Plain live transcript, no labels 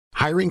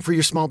Hiring for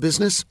your small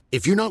business?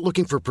 If you're not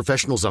looking for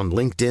professionals on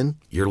LinkedIn,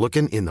 you're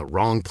looking in the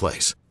wrong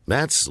place.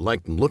 That's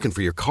like looking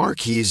for your car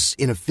keys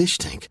in a fish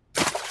tank.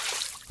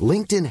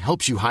 LinkedIn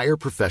helps you hire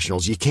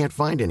professionals you can't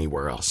find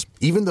anywhere else,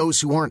 even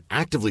those who aren't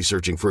actively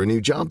searching for a new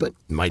job but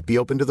might be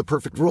open to the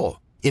perfect role.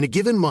 In a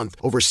given month,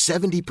 over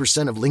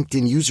 70% of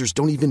LinkedIn users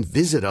don't even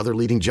visit other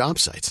leading job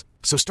sites.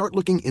 So start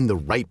looking in the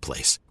right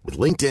place. With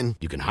LinkedIn,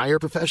 you can hire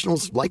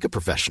professionals like a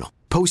professional.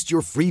 Post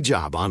your free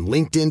job on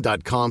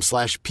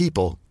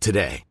linkedin.com/people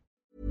today.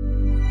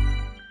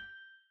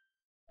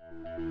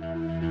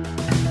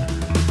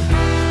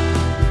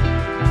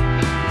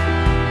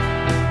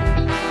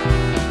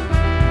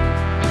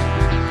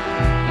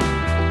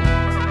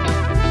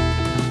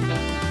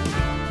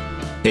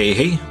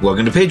 Hey,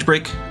 welcome to Page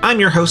Break. I'm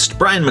your host,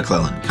 Brian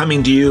McClellan,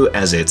 coming to you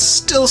as it's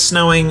still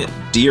snowing.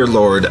 Dear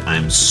Lord,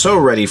 I'm so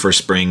ready for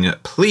spring.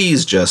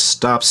 Please just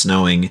stop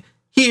snowing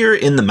here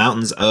in the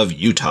mountains of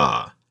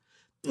Utah.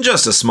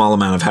 Just a small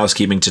amount of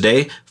housekeeping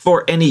today.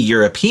 For any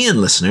European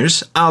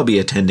listeners, I'll be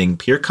attending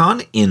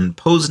PeerCon in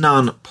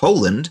Poznan,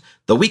 Poland,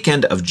 the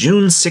weekend of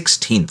June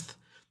 16th.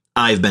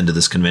 I've been to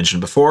this convention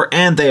before,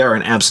 and they are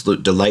an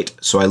absolute delight,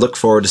 so I look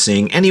forward to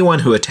seeing anyone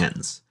who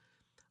attends.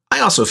 I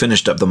also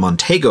finished up the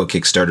Montego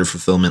Kickstarter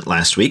fulfillment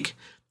last week.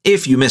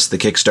 If you missed the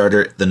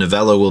Kickstarter, the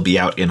novella will be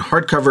out in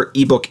hardcover,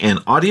 ebook, and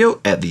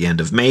audio at the end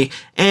of May,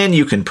 and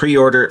you can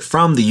pre-order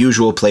from the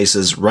usual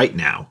places right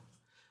now.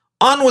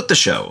 On with the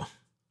show.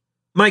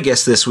 My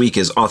guest this week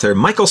is author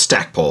Michael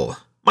Stackpole.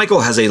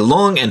 Michael has a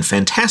long and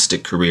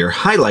fantastic career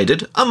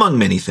highlighted, among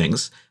many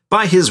things,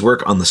 by his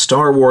work on the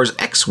Star Wars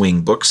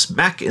X-Wing books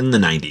back in the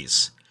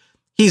 90s.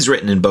 He's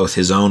written in both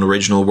his own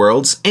original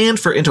worlds and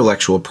for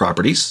intellectual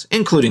properties,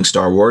 including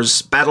Star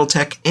Wars,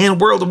 BattleTech, and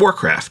World of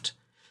Warcraft.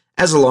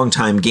 As a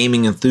longtime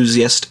gaming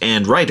enthusiast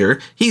and writer,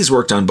 he's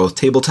worked on both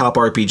tabletop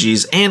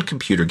RPGs and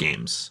computer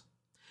games.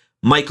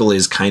 Michael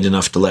is kind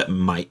enough to let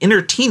my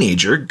inner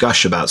teenager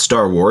gush about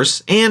Star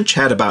Wars and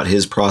chat about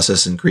his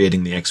process in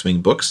creating the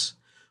X-Wing books.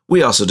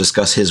 We also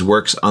discuss his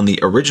works on the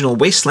original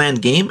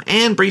Wasteland game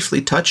and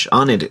briefly touch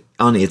on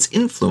its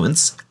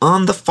influence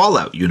on the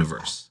Fallout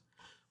universe.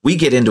 We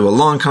get into a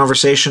long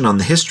conversation on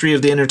the history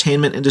of the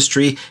entertainment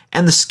industry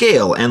and the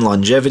scale and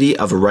longevity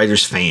of a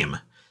writer's fame.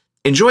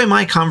 Enjoy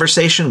my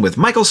conversation with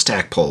Michael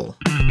Stackpole.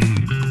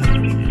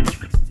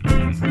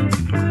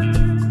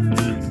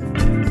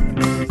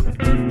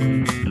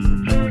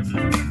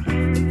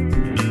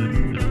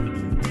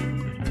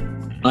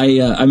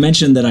 I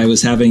mentioned that I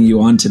was having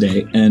you on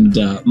today, and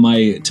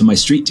to my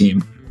street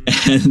team,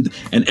 and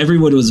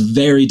everyone was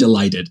very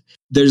delighted.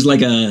 There's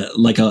like a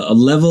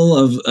level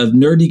of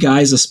nerdy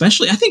guys,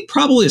 especially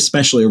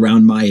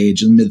around my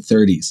age in mid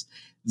 30s,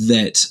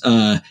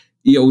 that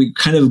we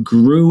kind of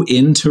grew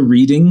into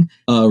reading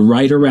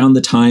right around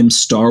the time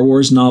Star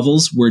Wars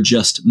novels were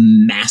just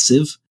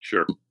massive.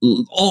 Sure.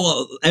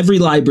 Every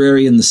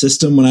library in the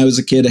system when I was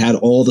a kid had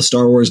all the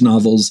Star Wars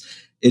novels.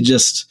 It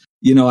just,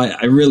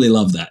 I really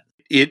love that.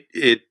 It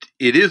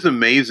is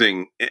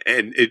amazing,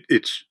 and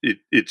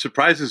it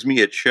surprises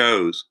me at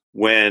shows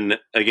when,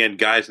 again,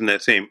 guys in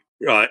that same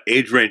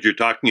age range you're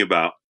talking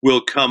about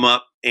will come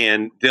up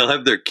and they'll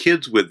have their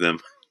kids with them,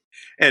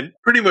 and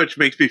pretty much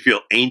makes me feel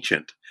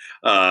ancient,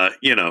 but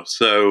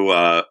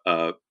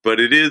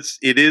it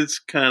is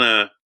kind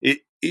of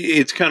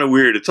it's kind of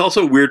weird. It's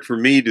also weird for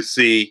me to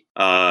see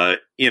young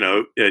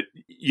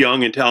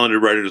and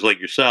talented writers like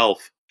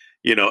yourself,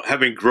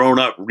 having grown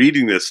up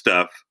reading this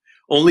stuff,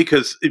 only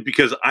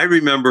because I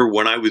remember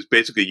when I was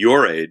basically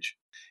your age,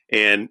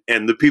 and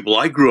the people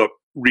I grew up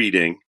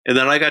reading, and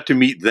then I got to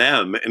meet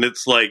them, and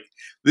it's like,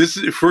 this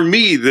is, for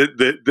me,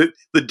 the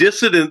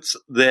dissidence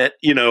that,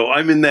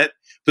 I'm in that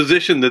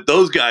position that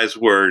those guys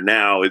were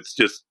now. It's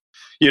just,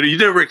 you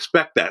never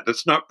expect that.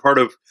 That's not part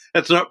of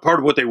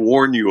what they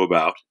warn you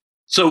about.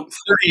 So 30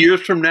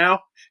 years from now,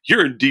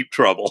 you're in deep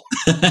trouble.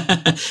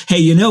 Hey,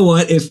 you know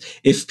what?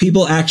 If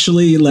people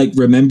actually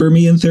remember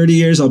me in 30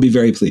 years, I'll be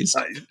very pleased.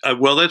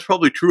 Well, that's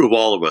probably true of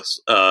all of us.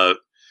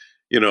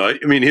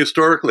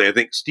 Historically, I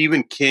think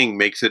Stephen King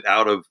makes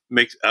out of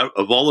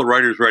all the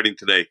writers writing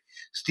today,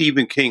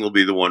 Stephen King will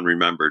be the one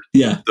remembered.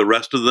 Yeah. The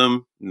rest of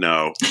them,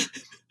 no.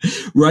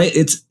 Right.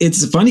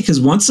 It's funny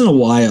because once in a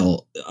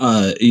while,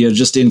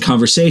 just in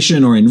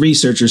conversation or in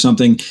research or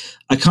something,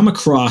 I come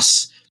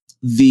across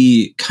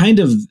the kind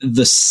of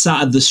the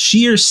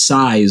sheer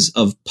size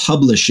of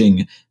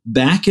publishing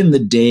back in the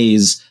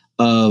days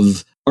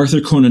of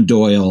Arthur Conan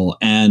Doyle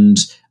and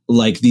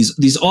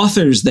these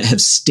authors that have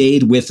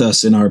stayed with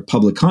us in our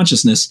public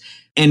consciousness.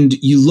 And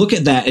you look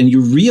at that and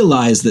you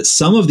realize that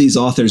some of these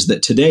authors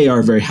that today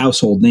are very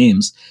household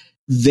names,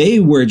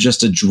 they were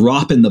just a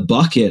drop in the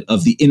bucket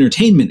of the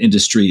entertainment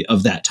industry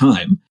of that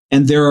time.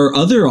 And there are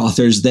other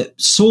authors that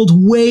sold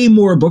way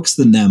more books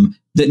than them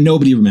that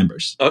nobody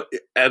remembers.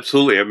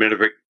 Absolutely. I mean,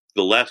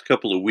 the last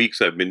couple of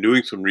weeks, I've been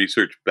doing some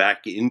research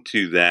back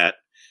into that,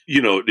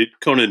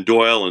 Conan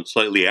Doyle and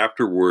slightly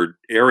afterward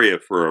area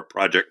for a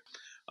project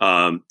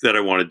that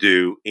I want to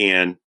do.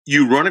 And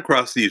you run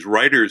across these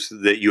writers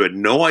that you had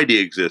no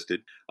idea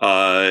existed,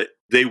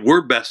 they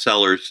were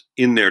bestsellers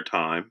in their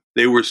time.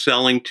 They were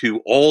selling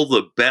to all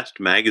the best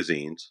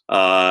magazines.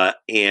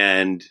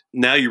 And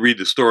now you read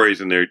the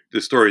stories and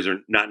the stories are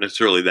not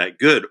necessarily that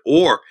good.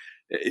 Or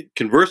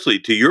conversely,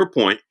 to your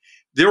point,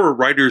 there were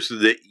writers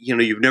that,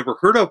 you've never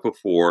heard of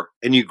before,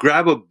 and you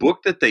grab a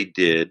book that they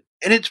did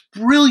and it's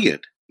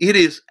brilliant. It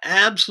is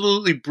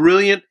absolutely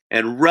brilliant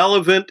and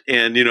relevant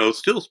and,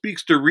 still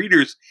speaks to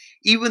readers,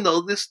 even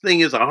though this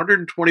thing is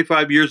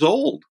 125 years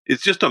old.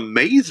 It's just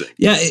amazing.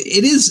 Yeah,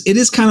 it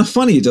is kind of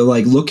funny to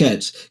look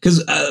at,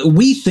 because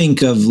we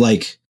think of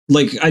like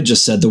I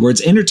just said the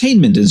words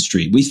entertainment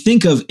industry. We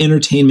think of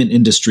entertainment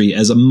industry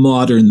as a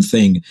modern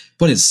thing,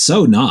 but it's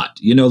so not,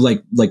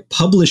 like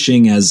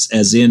publishing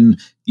as in,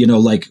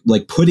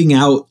 like putting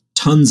out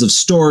tons of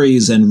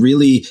stories and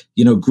really,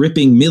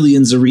 gripping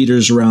millions of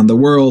readers around the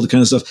world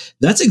kind of stuff.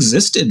 That's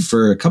existed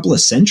for a couple of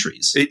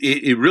centuries.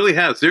 It really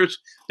has.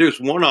 There's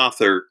one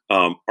author,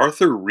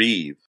 Arthur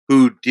Reeve,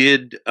 who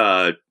did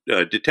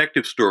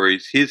detective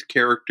stories. His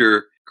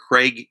character,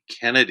 Craig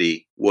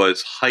Kennedy,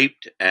 was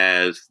hyped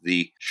as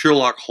the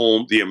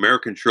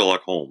American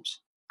Sherlock Holmes.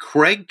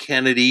 Craig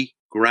Kennedy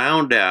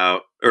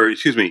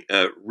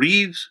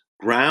Reeves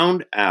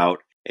ground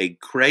out a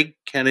Craig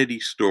Kennedy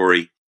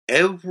story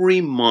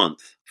every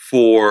month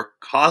for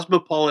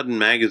Cosmopolitan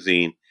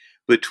magazine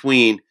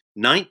between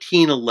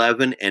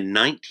 1911 and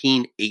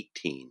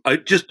 1918.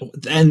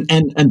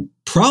 And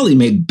probably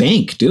made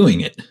bank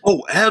doing it.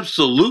 Oh,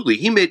 absolutely.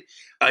 He made,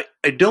 I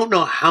don't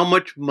know how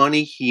much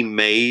money he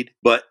made,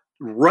 but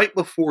right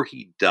before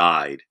he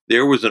died,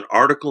 there was an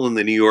article in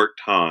the New York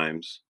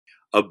Times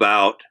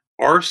about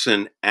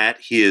arson at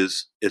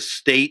his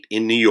estate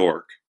in New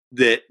York,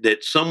 that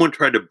someone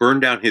tried to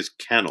burn down his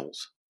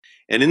kennels.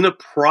 And in the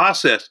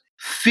process,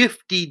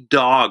 50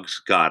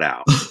 dogs got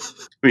out.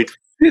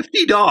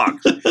 50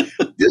 dogs.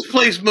 This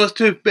place must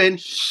have been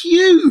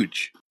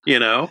huge,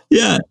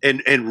 Yeah.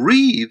 And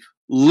Reeve,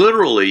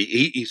 literally,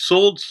 he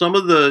sold some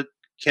of the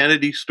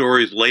Kennedy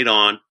stories late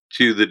on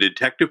to the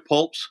detective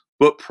pulps.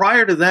 But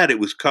prior to that, it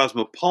was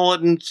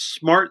Cosmopolitan,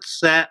 Smart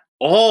Set,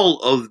 all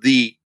of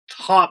the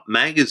top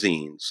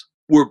magazines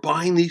were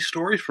buying these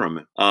stories from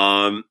him.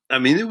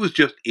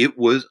 It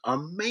was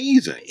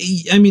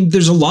amazing.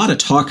 There's a lot of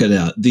talk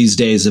these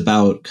days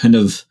about kind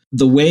of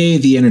the way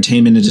the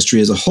entertainment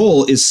industry as a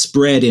whole is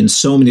spread in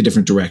so many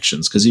different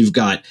directions. Because you've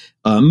got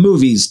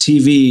movies,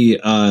 TV,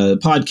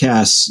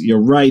 podcasts,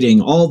 writing,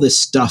 all this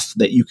stuff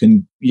that you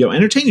can,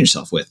 entertain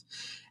yourself with.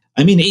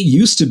 It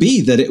used to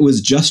be that it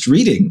was just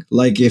reading.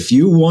 Like if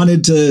you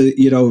wanted to,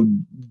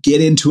 get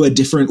into a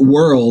different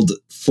world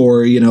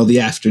for, the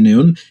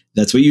afternoon,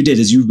 that's what you did,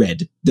 is you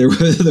read. There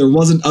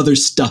wasn't other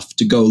stuff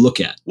to go look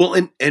at. Well,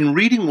 and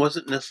reading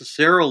wasn't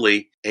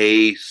necessarily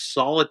a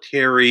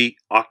solitary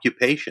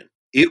occupation.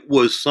 It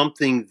was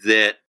something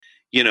that,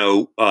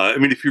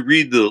 if you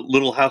read the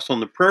Little House on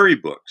the Prairie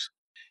books,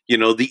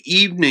 the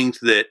evenings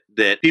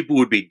that people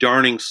would be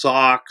darning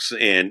socks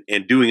and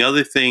doing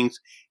other things,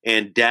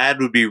 and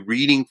Dad would be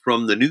reading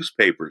from the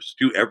newspapers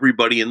to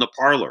everybody in the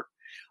parlor.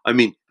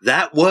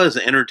 That was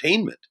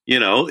entertainment.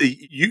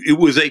 It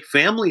was a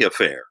family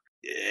affair,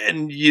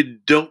 and you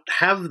don't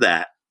have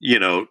that,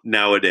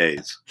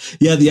 nowadays.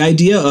 Yeah, the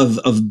idea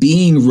of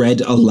being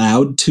read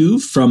aloud to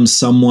from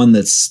someone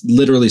that's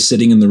literally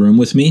sitting in the room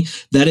with me,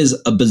 that is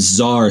a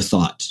bizarre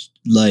thought.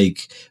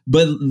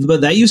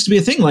 But that used to be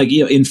a thing.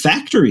 In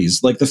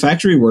factories, the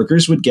factory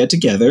workers would get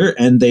together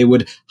and they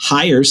would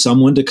hire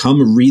someone to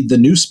come read the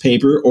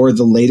newspaper or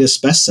the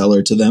latest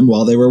bestseller to them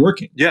while they were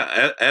working.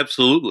 Yeah,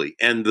 absolutely.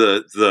 And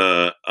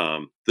the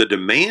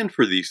demand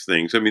for these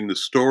things. The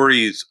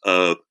stories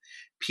of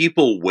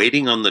people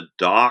waiting on the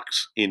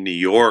docks in New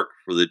York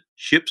for the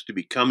ships to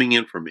be coming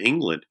in from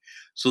England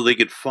so they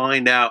could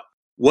find out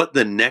what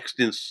the next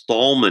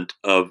installment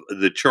of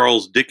the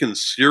Charles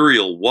Dickens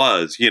serial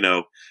was.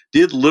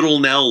 Did Little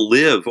Nell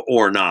live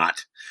or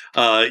not?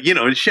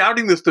 And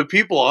shouting this to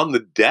people on the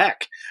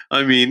deck.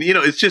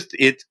 It's just,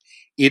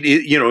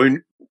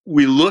 and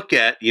we look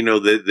at,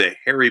 the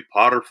Harry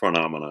Potter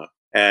phenomena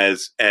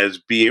as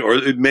being,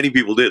 or many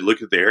people did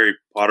look at the Harry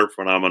Potter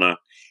phenomena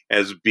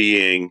as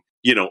being,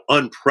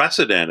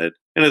 unprecedented.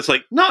 And it's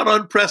not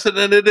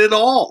unprecedented at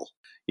all,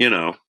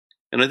 And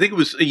I think it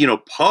was,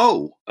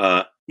 Poe,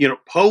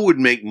 Poe would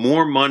make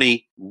more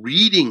money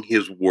reading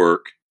his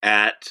work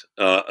at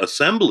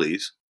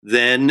assemblies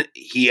than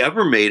he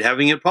ever made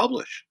having it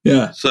published.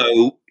 Yeah.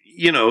 So,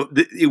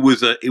 it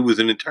was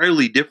an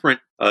entirely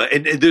different,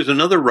 and there's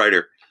another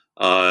writer,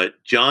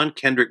 John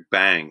Kendrick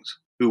Bangs,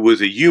 who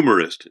was a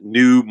humorist,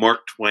 knew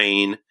Mark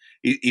Twain.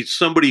 He's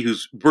somebody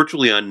who's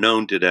virtually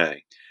unknown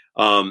today.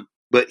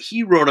 But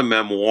he wrote a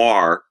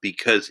memoir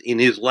because in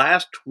his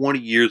last 20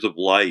 years of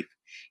life,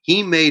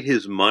 he made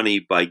his money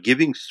by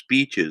giving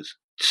speeches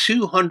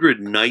 200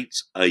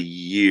 nights a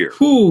year.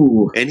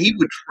 Ooh. And he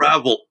would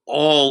travel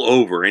all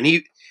over.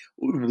 And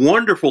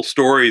wonderful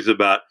stories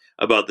about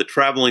the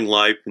traveling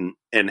life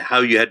and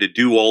how you had to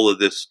do all of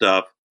this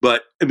stuff.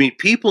 But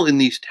people in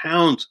these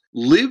towns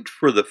lived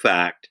for the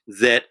fact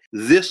that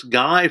this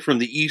guy from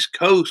the East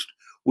Coast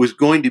was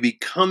going to be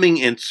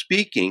coming and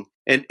speaking.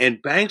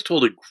 And Banks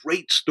told a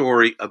great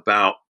story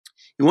about,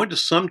 he went to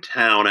some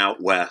town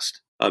out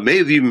west, may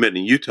have even been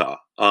in Utah,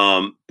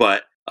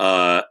 but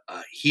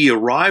he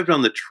arrived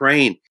on the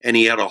train and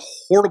he had a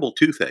horrible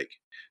toothache.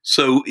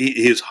 So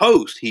his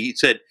host, he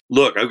said,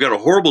 "Look, I've got a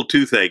horrible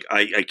toothache.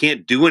 I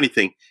can't do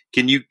anything.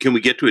 Can we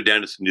get to a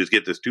dentist and just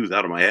get this tooth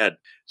out of my head?"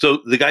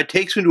 So the guy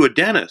takes him to a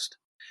dentist,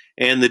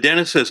 and the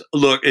dentist says,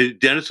 "Look," the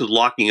dentist is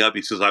locking up.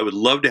 He says, "I would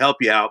love to help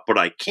you out, but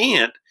I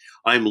can't.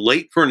 I'm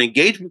late for an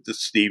engagement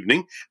this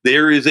evening.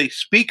 There is a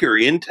speaker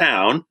in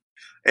town."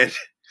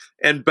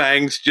 And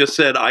Bangs just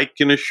said, "I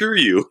can assure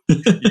you,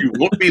 you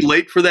won't be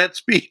late for that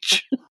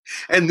speech."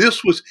 And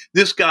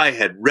this guy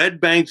had read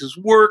Banks's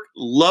work,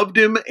 loved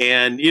him,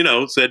 and,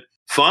 said,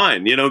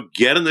 "Fine,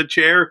 get in the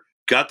chair,"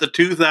 got the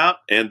tooth out,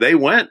 and they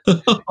went,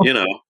 and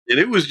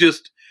it was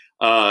just,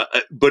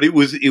 but it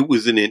was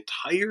an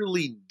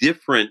entirely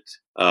different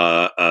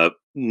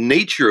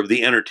nature of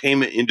the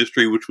entertainment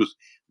industry, which was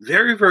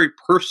very, very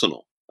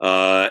personal.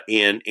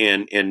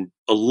 And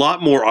a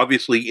lot more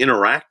obviously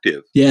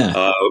interactive.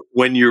 Yeah.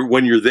 When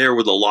you're there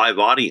with a live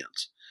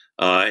audience,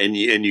 and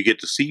you get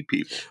to see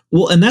people.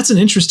 Well, and that's an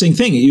interesting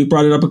thing. You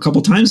brought it up a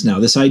couple times now.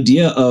 This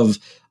idea of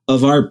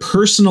our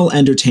personal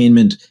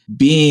entertainment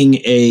being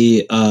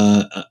a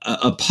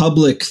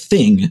public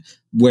thing,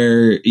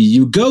 where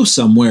you go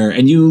somewhere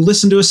and you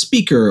listen to a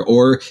speaker,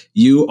 or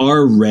you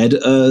are read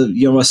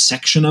a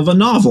section of a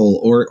novel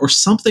or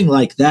something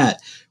like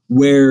that,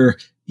 where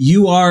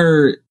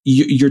you're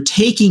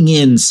taking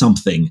in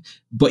something,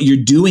 but you're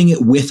doing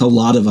it with a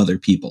lot of other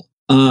people.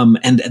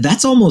 And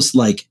that's almost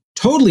like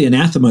totally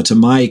anathema to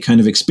my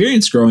kind of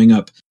experience growing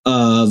up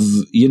of,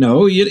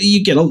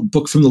 you get a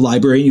book from the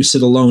library and you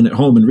sit alone at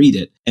home and read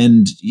it.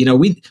 And,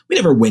 we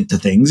never went to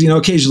things,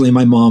 occasionally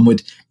my mom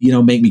would,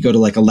 make me go to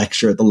like a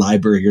lecture at the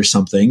library or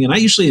something. And I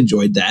usually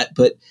enjoyed that,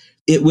 but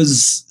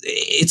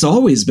it's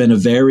always been a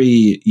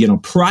very,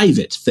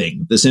 private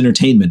thing, this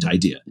entertainment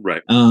idea.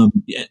 Right. And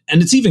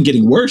it's even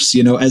getting worse,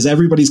 as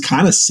everybody's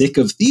kind of sick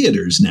of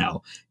theaters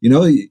now.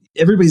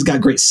 Everybody's got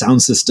great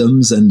sound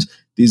systems and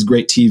these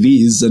great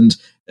TVs. And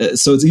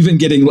so it's even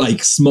getting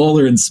like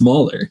smaller and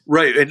smaller.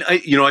 Right. And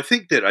I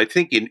think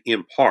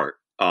in part,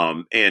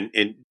 and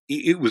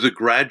it was a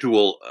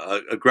gradual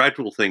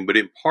thing, but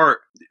in part,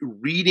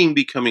 reading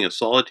becoming a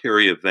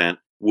solitary event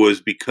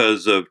was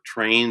because of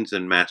trains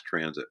and mass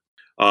transit.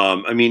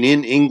 In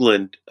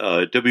England,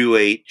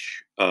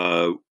 W.H.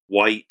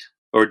 White,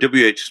 or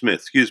W.H.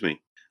 Smith,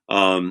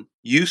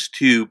 used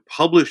to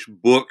publish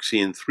books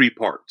in 3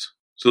 parts.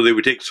 So they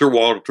would take Sir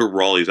Walter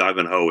Raleigh's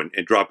Ivanhoe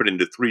and drop it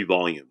into 3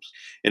 volumes.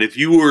 And if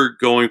you were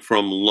going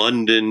from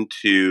London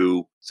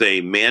to, say,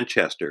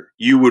 Manchester,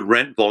 you would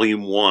rent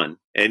volume 1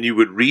 and you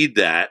would read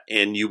that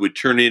and you would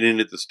turn it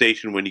in at the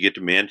station when you get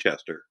to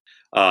Manchester.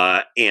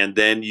 And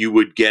then you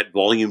would get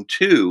volume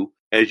 2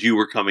 as you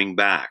were coming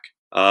back.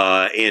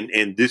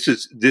 And this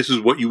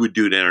is what you would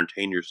do to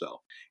entertain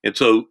yourself. And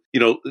so,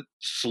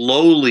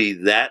 slowly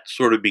that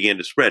sort of began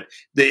to spread.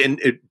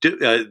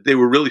 They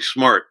were really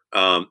smart.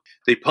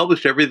 They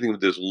published everything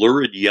with this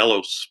lurid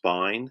yellow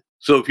spine.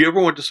 So if you ever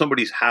went to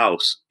somebody's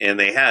house and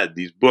they had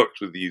these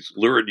books with these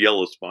lurid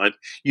yellow spines,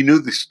 you knew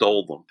they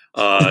stole them.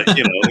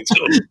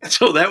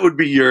 So that would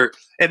be your.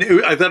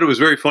 And I thought it was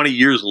very funny.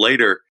 Years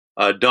later,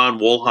 Don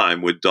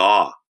Wollheim with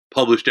Daw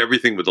published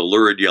everything with a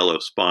lurid yellow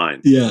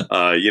spine. Yeah.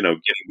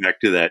 Getting back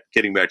to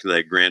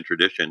that grand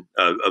tradition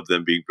of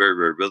them being very,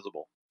 very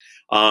visible.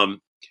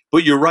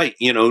 But you're right.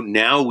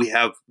 Now we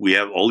have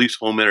all these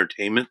home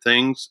entertainment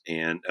things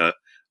and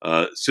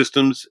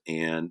systems,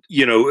 and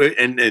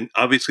and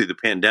obviously the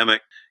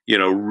pandemic,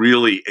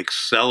 really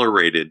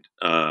accelerated,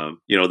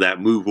 that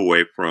move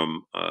away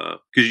from,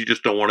 because you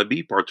just don't want to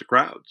be parts of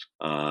crowds.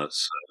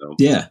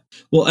 Yeah.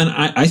 Well, and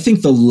I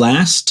think the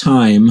last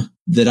time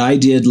that I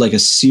did like a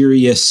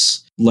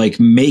serious, like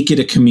make it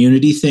a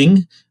community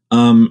thing,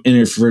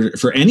 and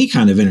for any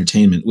kind of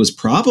entertainment was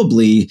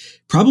probably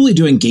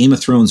doing Game of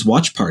Thrones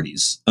watch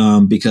parties,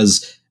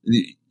 because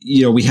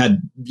we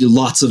had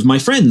lots of my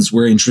friends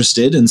were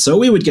interested, and so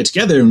we would get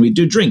together and we'd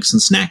do drinks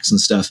and snacks and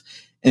stuff.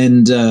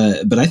 And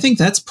but I think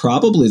that's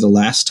probably the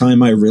last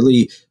time I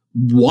really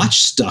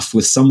watched stuff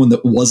with someone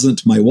that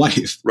wasn't my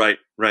wife. Right.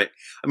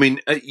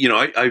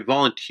 I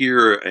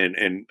volunteer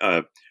and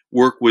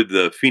work with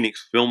the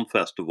Phoenix Film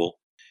Festival.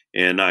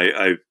 And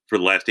I for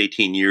the last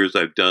 18 years,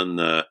 I've done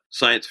the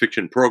science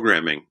fiction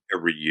programming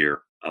every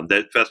year.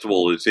 That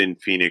festival is in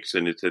Phoenix,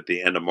 and it's at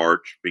the end of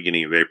March,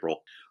 beginning of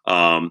April.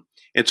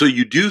 And so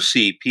you do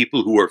see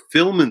people who are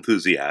film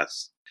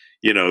enthusiasts,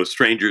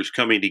 strangers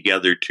coming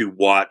together to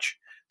watch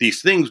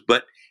these things,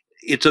 but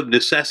it's of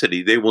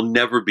necessity. They will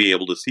never be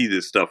able to see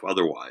this stuff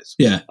otherwise.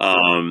 Yeah.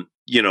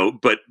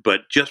 But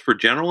just for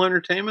general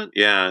entertainment,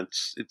 yeah,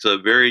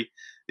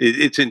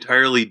 it's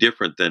entirely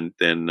different than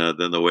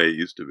the way it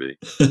used to be.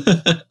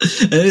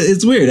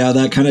 It's weird how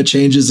that kind of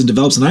changes and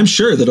develops. And I'm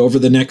sure that over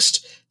the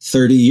next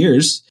 30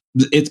 years,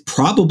 it's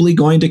probably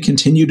going to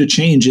continue to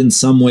change in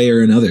some way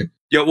or another.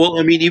 Yeah.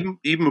 Well, even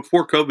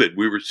before COVID,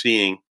 we were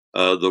seeing,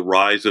 the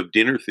rise of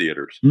dinner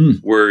theaters, Mm.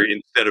 where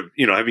instead of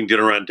having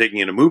dinner out and taking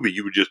in a movie,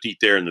 you would just eat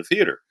there in the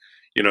theater.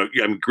 I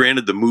mean,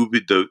 granted,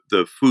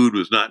 the food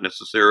was not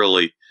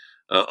necessarily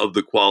of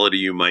the quality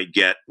you might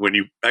get when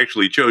you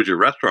actually chose your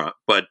restaurant,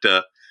 but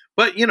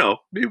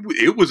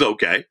it was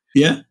okay.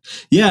 Yeah.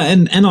 Yeah.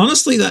 And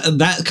honestly,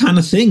 that kind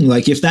of thing,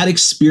 like if that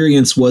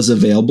experience was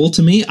available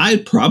to me,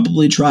 I'd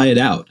probably try it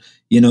out.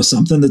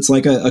 Something that's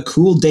like a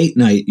cool date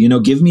night.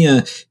 Give me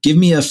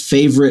a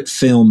favorite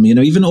film.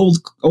 Even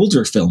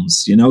older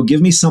films.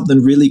 Give me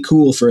something really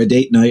cool for a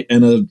date night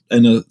and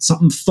a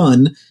something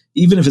fun,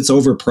 even if it's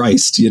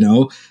overpriced.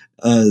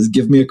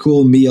 Give me a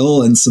cool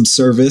meal and some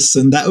service,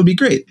 and that would be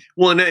great.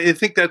 Well, and I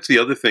think that's the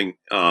other thing.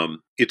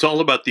 It's all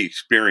about the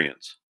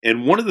experience.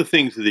 And one of the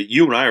things that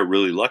you and I are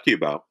really lucky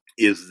about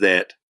is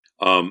that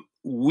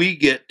we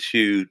get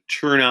to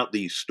churn out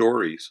these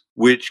stories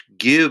which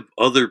give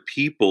other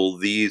people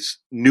these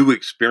new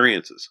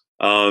experiences.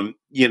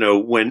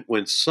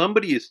 When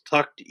somebody is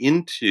tucked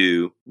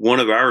into one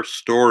of our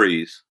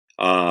stories,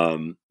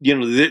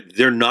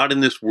 they're not in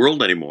this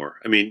world anymore.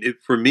 I mean,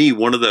 for me,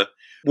 one of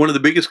the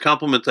biggest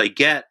compliments I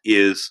get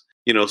is,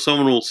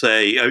 someone will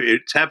say,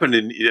 it's happened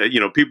in,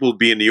 people will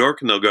be in New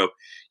York and they'll go,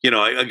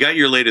 I got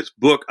your latest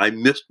book. I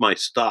missed my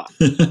stop.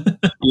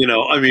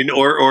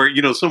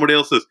 Or somebody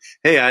else says,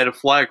 hey, I had to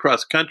fly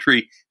across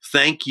country.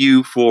 Thank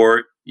you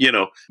for,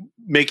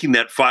 making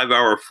that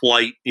 5-hour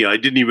flight. I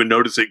didn't even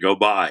notice it go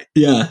by.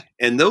 Yeah.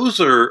 And those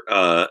are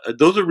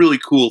really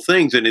cool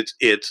things. And it's,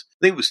 I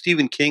think it was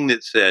Stephen King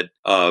that said,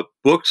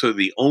 books are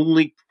the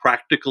only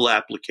practical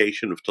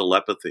application of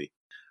telepathy.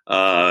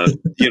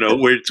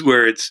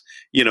 Where it's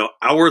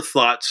our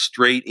thoughts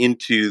straight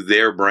into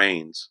their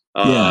brains.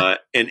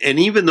 And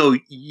even though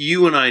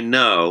you and I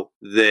know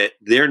that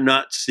they're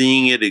not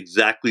seeing it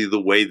exactly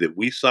the way that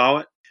we saw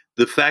it,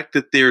 the fact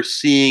that they're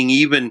seeing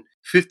even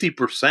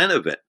 50%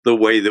 of it the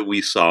way that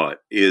we saw it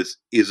is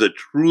a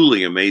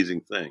truly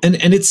amazing thing.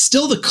 And it's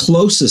still the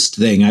closest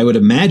thing I would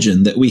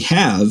imagine that we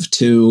have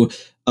to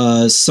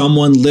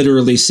someone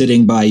literally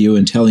sitting by you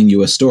and telling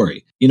you a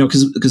story.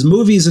 Because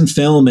movies and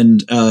film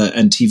and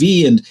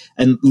TV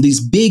and these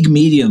big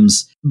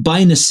mediums,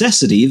 by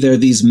necessity, they're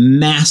these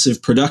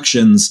massive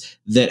productions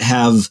that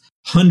have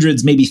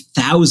hundreds, maybe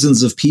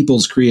thousands of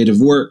people's creative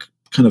work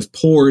kind of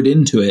poured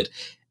into it.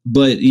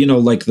 But,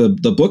 like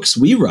the books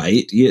we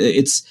write,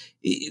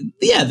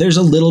 there's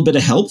a little bit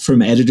of help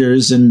from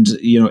editors and,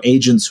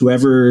 agents,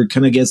 whoever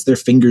kind of gets their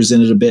fingers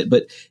in it a bit.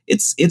 But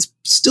it's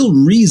still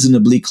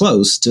reasonably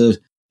close to,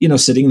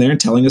 sitting there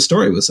and telling a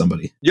story with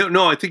somebody. Yeah,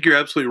 no, I think you're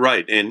absolutely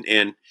right. And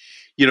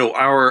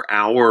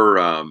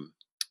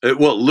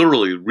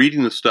literally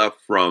reading the stuff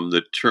from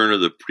the turn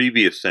of the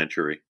previous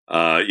century,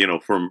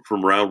 from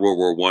around World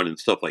War I and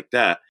stuff like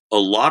that. A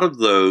lot of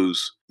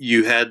those,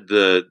 you had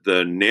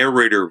the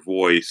narrator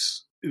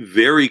voice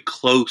very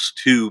close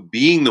to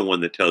being the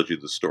one that tells you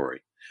the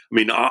story. I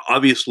mean,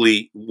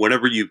 obviously,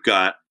 whenever you've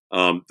got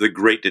the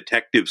great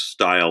detective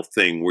style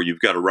thing where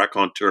you've got a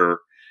raconteur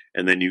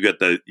and then you've got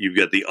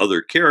the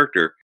other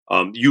character,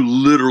 you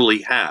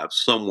literally have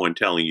someone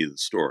telling you the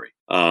story.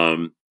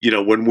 When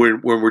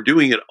we're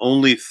doing it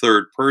only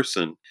third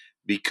person,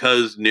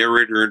 because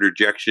narrator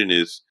interjection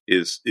is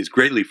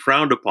greatly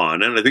frowned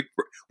upon, and I think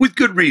with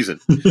good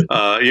reason.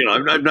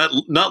 I'm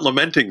not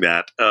lamenting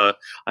that.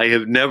 I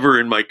have never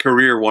in my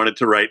career wanted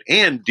to write,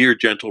 and dear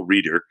gentle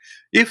reader,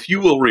 if you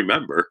will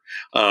remember,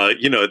 at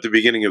the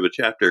beginning of a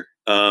chapter,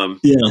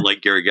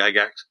 unlike Gary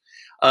Gygax,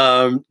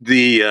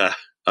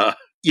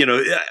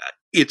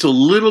 it's a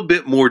little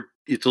bit more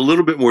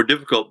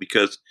difficult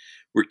because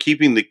we're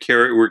keeping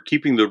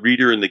the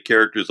reader and the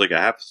characters like a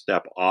half a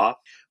step off.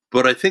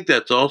 But I think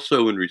that's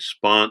also in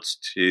response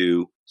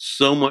to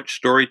so much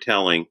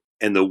storytelling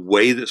and the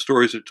way that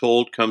stories are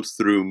told comes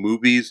through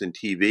movies and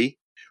TV,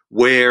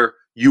 where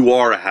you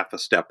are a half a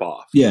step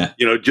off. Yeah.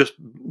 Just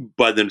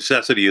by the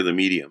necessity of the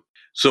medium.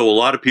 So a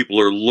lot of people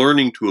are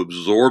learning to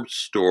absorb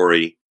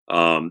story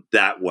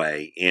that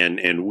way,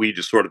 and we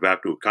just sort of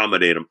have to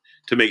accommodate them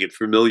to make it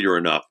familiar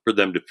enough for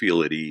them to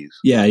feel at ease.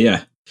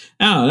 Yeah.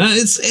 Oh,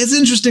 it's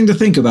interesting to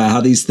think about how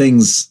these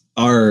things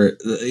are.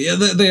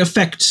 They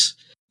affect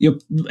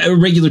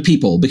regular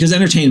people, because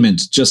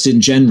entertainment, just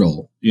in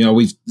general,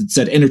 we've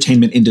said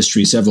entertainment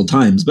industry several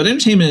times, but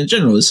entertainment in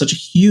general is such a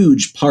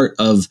huge part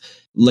of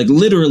like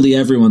literally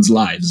everyone's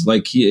lives.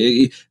 Like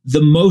the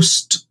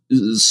most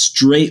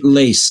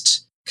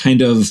straight-laced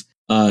kind of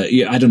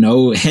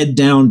head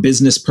down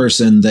business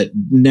person that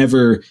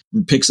never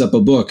picks up a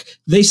book,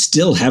 they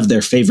still have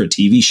their favorite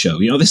TV show.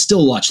 They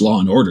still watch Law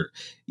and Order.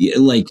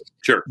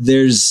 Sure.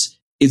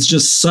 It's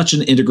just such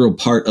an integral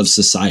part of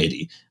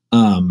society.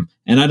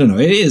 And I don't know,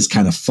 it is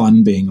kind of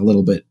fun being a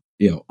little bit,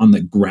 on the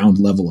ground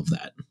level of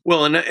that.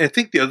 Well, and I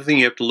think the other thing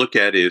you have to look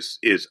at is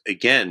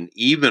again,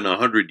 even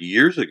 100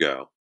 years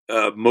ago,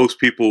 most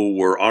people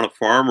were on a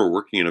farm or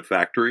working in a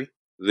factory.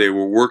 They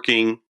were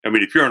working. I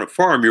mean, if you're on a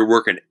farm, you're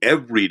working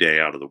every day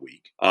out of the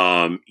week.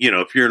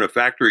 If you're in a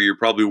factory, you're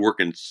probably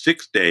working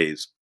 6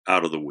 days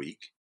out of the week.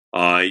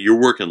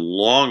 You're working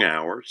long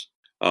hours.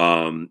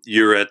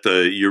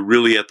 You're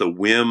really at the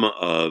whim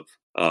of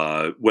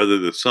whether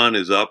the sun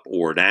is up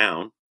or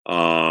down.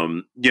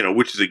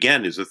 Which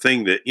is a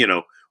thing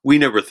that we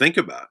never think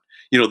about.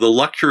 The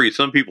luxury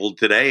some people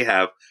today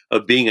have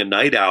of being a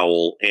night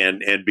owl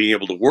and being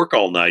able to work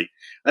all night.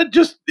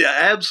 Just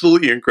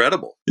absolutely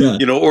incredible. Yeah.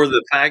 Or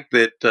the fact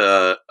that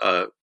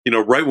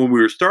right when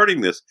we were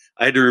starting this,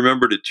 I had to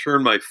remember to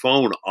turn my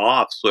phone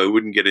off so I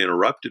wouldn't get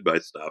interrupted by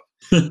stuff.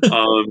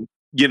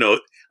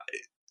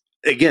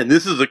 Again,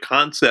 this is a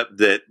concept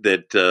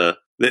that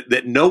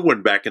no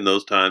one back in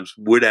those times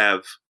would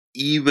have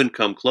even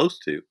come close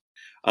to.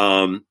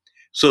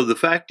 So the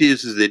fact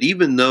is that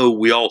even though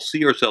we all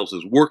see ourselves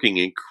as working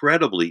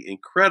incredibly,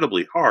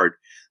 incredibly hard,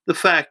 the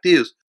fact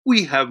is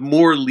we have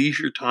more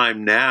leisure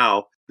time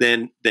now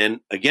than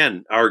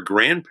again our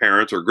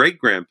grandparents or great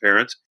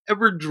grandparents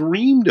ever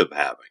dreamed of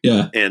having.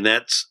 Yeah, and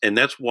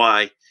that's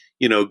why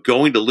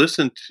going to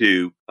listen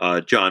to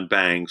John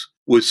Bangs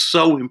was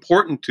so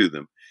important to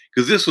them,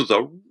 because this was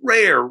a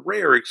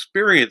rare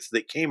experience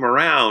that came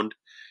around,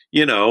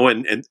 and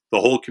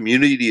the whole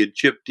community had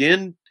chipped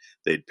in.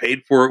 They'd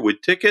paid for it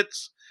with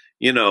tickets.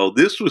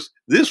 This was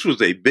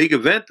a big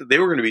event that they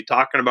were going to be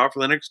talking about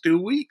for the next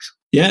 2 weeks.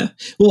 Yeah.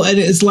 Well, and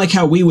it's like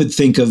how we would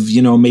think of,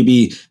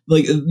 maybe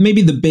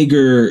the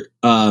bigger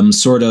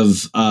sort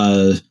of,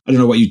 I don't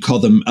know what you'd call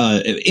them,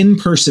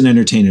 in-person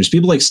entertainers,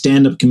 people like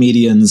stand-up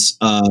comedians,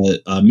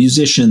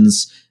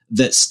 musicians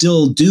that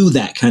still do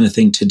that kind of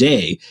thing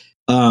today.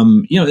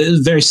 It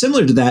was very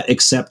similar to that,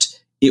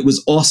 except it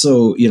was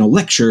also,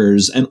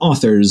 lecturers and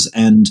authors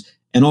and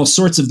all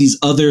sorts of these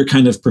other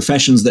kind of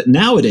professions that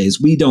nowadays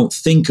we don't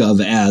think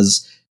of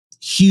as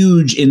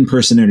huge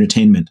in-person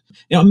entertainment.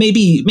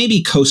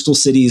 Maybe coastal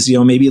cities,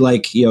 maybe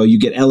like, you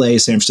get LA,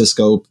 San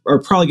Francisco are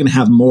probably going to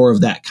have more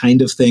of that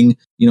kind of thing,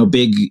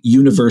 big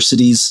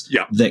universities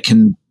that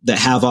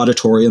have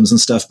auditoriums and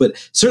stuff, but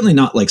certainly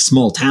not like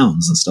small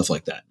towns and stuff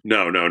like that.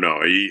 No.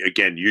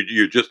 Again,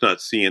 you're just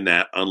not seeing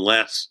that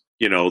unless,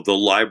 the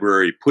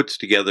library puts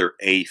together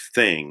a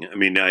thing. I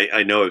mean,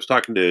 I know I was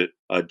talking to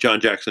John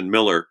Jackson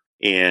Miller,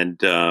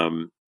 and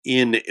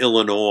in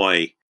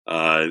Illinois,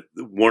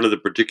 one of the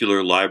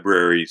particular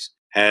libraries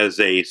has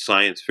a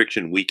science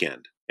fiction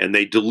weekend, and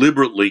they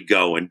deliberately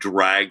go and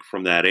drag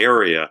from that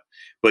area.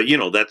 But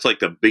that's like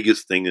the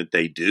biggest thing that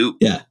they do.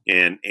 Yeah,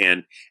 and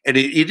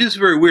it is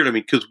very weird. I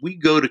mean, because we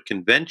go to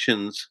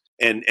conventions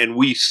and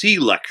we see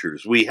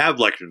lectures, we have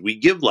lectures, we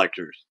give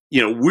lectures.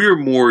 We're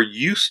more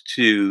used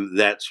to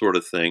that sort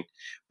of thing.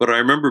 But I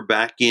remember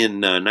back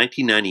in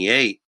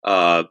 1998,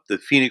 the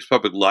Phoenix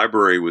Public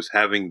Library was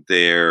having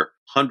their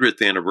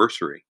 100th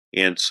anniversary.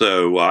 And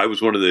so I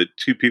was one of the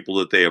two people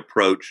that they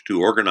approached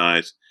to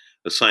organize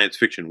a science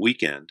fiction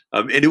weekend.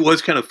 And it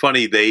was kind of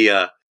funny. They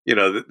had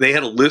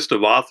a list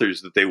of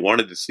authors that they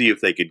wanted to see if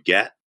they could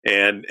get.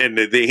 And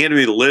they handed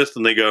me the list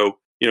and they go,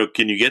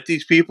 can you get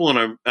these people?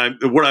 And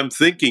what I'm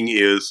thinking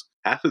is,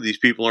 half of these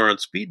people are on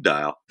speed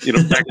dial, back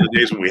in the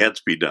days when we had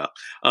speed dial,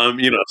 and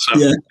we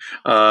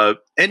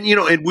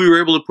were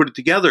able to put it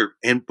together.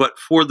 But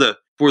for the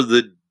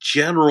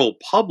general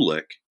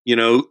public,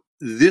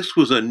 this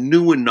was a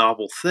new and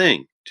novel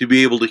thing to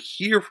be able to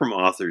hear from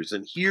authors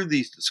and hear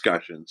these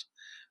discussions.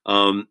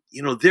 They're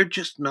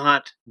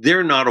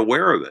not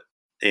aware of it.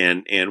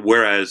 And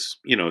whereas,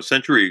 a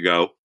century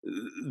ago,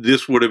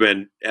 this would have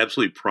been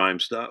absolutely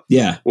prime stuff.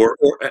 Yeah. Or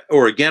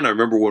again, I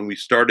remember when we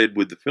started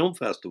with the film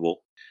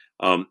festival,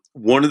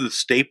 one of the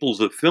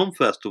staples of film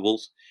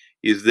festivals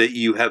is that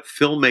you have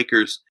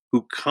filmmakers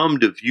who come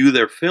to view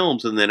their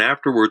films and then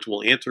afterwards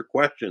will answer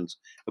questions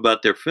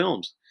about their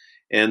films.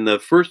 And the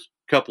first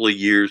couple of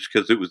years,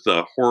 because it was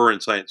the horror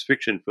and science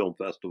fiction film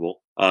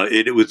festival,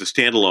 it was a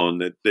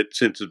standalone that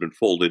since has been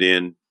folded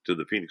in to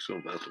the Phoenix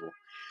Film Festival.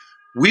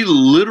 We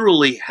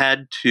literally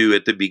had to,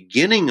 at the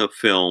beginning of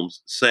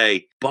films,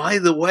 say, by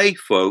the way,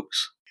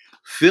 folks,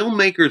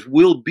 filmmakers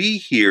will be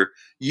here.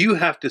 You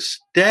have to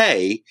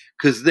stay,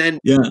 because then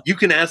you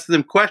can ask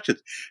them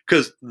questions.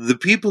 Because the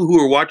people who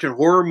are watching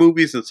horror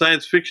movies and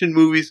science fiction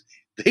movies,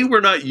 they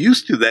were not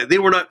used to that. They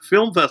were not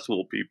film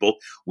festival people.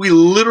 We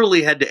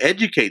literally had to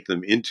educate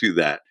them into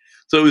that.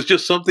 So it was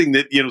just something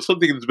that,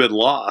 something that's been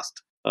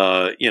lost,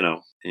 and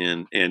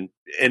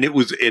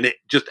it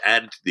just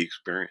added to the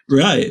experience.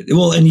 Right.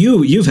 Well, and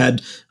you've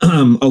had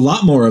a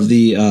lot more of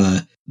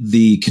the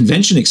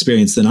convention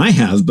experience than I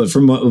have, but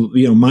from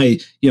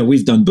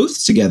we've done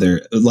booths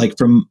together, like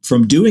from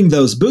doing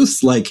those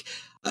booths, like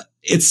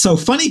it's so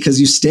funny because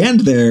you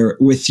stand there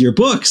with your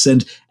books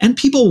and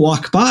people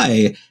walk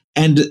by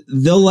and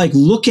they'll like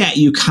look at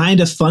you kind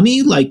of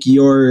funny, like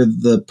you're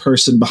the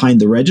person behind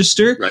the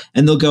register, right.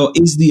 And they'll go,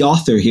 "Is the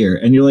author here?"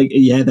 And you're like,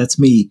 "Yeah, that's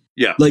me."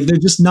 Yeah. Like they're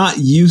just not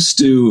used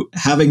to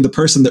having the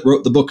person that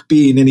wrote the book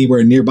being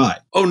anywhere nearby.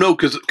 Oh, no,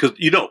 because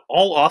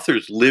all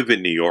authors live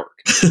in New York.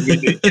 I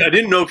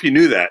didn't know if you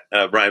knew that,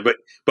 Brian, but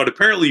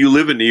apparently you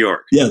live in New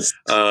York. Yes.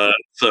 So,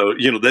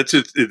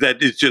 that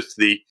is just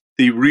the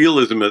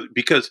realism of,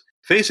 because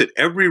face it,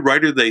 every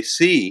writer they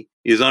see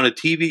is on a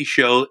TV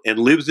show and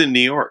lives in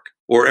New York.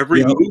 Or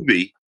every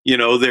movie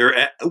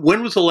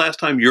When was the last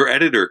time your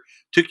editor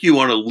took you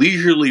on a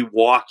leisurely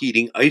walk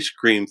eating ice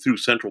cream through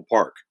Central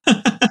Park?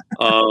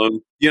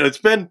 It's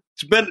been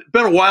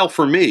a while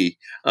for me.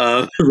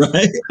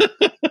 Right.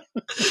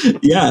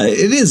 Yeah,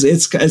 it is.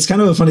 It's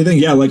kind of a funny thing.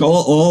 Yeah, like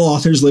all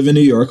authors live in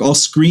New York. All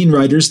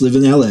screenwriters live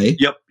in LA.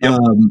 Yep.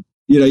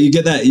 You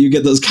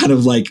get those kind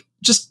of like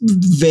just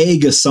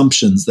vague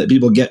assumptions that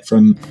people get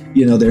from,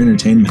 their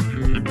entertainment.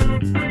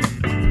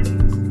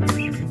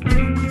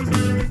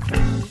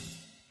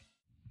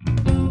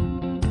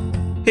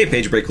 Hey,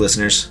 Page Break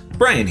listeners.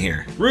 Brian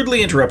here,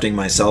 rudely interrupting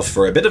myself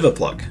for a bit of a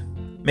plug.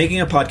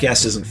 Making a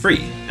podcast isn't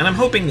free, and I'm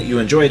hoping that you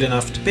enjoy it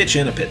enough to pitch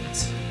in a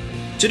pittance.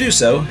 To do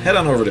so, head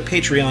on over to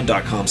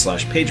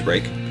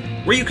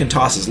patreon.com/pagebreak, where you can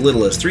toss as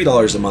little as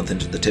 $3 a month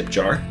into the tip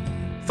jar,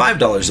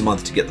 $5 a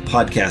month to get the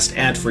podcast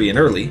ad-free and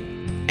early,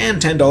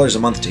 and $10 a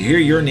month to hear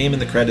your name in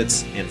the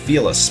credits and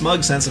feel a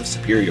smug sense of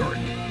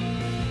superiority.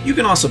 You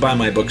can also buy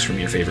my books from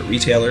your favorite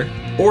retailer,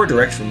 or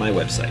direct from my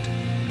website.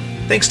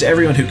 Thanks to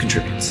everyone who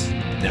contributes.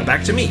 Now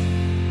back to me.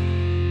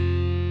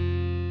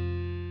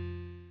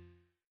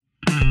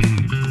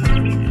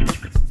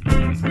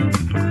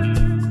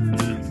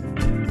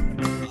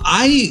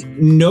 I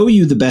know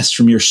you the best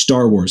from your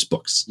Star Wars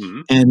books,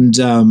 and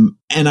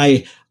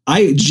I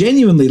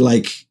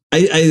genuinely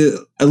I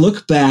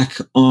look back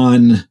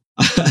on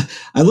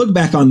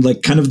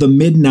like kind of the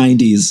mid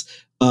 90s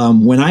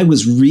when I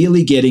was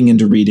really getting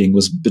into reading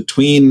was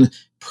between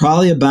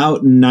probably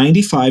about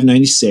 95,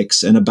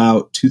 96 and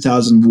about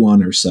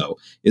 2001 or so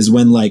is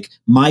when like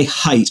my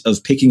height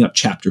of picking up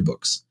chapter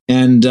books.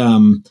 And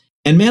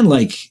man,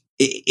 like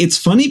it's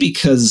funny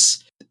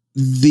because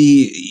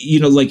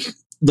like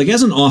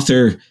as an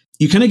author,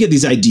 you kind of get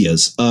these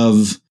ideas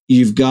of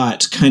you've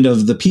got kind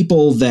of the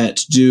people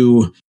that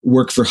do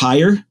work for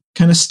hire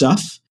kind of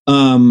stuff.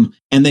 And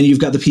then you've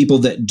got the people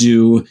that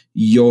do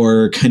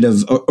your kind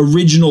of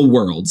original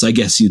worlds, I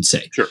guess you'd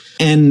say. Sure.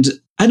 And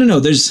I don't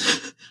know,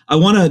 I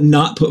want to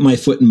not put my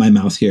foot in my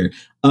mouth here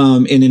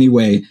in any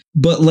way,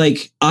 but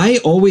like I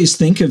always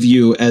think of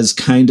you as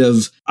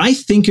I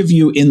think of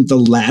you in the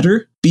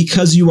latter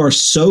because you are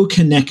so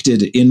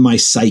connected in my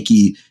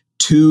psyche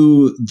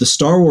to the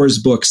Star Wars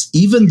books,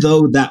 even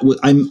though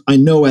I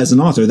know as an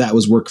author that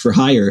was work for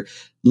hire,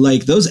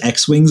 like those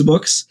X-Wings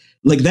books,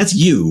 like that's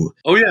you.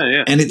 Oh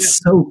yeah. And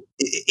it's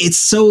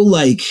so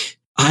like,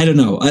 I don't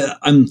know.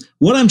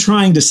 What I'm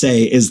trying to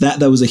say is that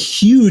was a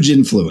huge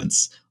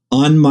influence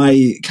on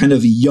my kind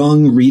of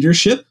young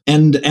readership.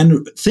 And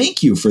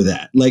thank you for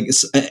that. Like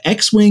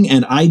X-Wing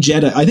and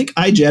iJedi, I think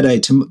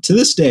iJedi to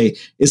this day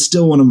is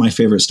still one of my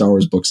favorite Star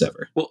Wars books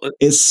ever. Well,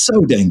 it's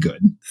so dang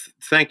good.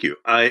 Thank you.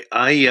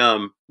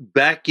 I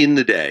back in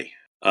the day,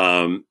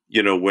 when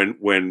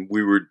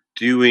we were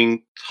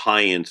doing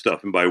tie-in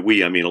stuff, and by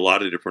we, I mean a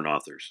lot of different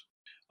authors,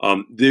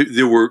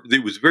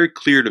 it was very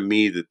clear to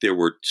me that there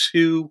were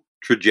two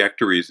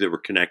trajectories that were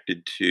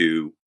connected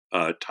to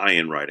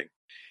tie-in writing.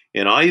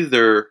 And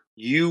either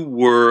you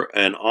were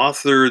an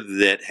author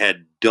that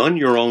had done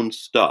your own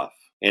stuff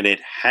and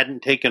it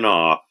hadn't taken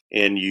off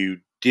and you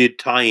did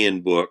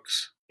tie-in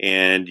books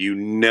and you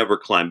never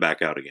climbed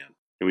back out again.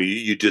 I mean,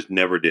 you just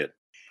never did.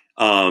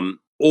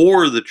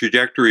 Or the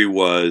trajectory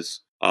was,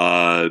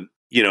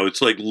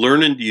 it's like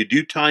you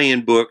do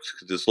tie-in books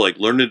because it's like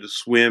learning to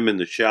swim in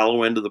the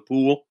shallow end of the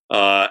pool.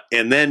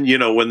 And then,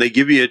 when they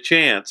give you a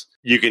chance,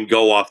 you can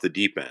go off the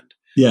deep end.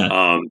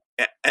 Yeah.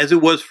 As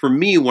it was for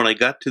me when I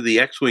got to the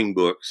X-Wing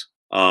books,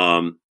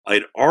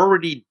 I'd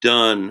already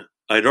done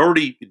a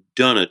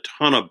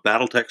ton of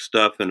BattleTech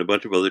stuff and a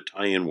bunch of other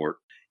tie-in work.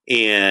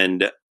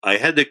 And I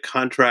had the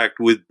contract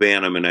with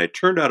Bantam, and I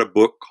turned out a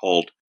book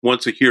called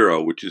Once a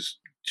Hero, which is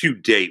to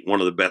date one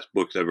of the best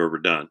books I've ever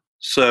done.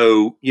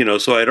 So,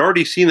 so I'd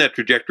already seen that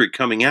trajectory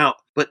coming out,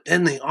 but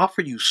then they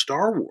offer you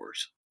Star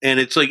Wars. And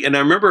it's like, and I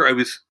remember I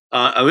was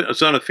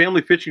on a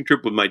family fishing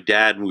trip with my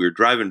dad, and we were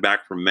driving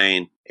back from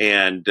Maine,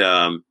 and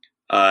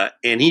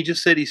he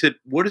just said,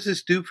 what does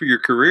this do for your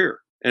career?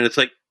 And it's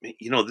like,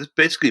 this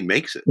basically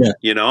makes it. Yeah.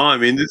 I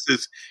mean, this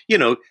is, you're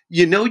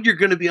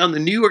going to be on the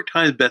New York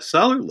Times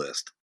bestseller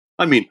list.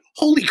 I mean,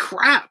 holy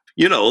crap.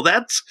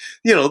 That's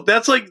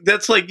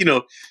like,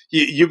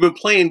 you've been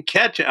playing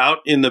catch out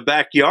in the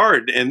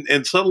backyard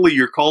and suddenly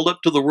you're called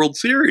up to the World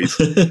Series.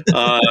 So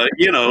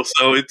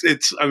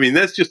I mean,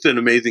 that's just an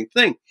amazing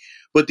thing.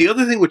 But the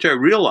other thing which I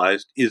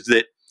realized is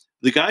that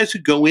the guys who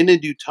go in and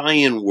do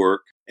tie-in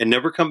work and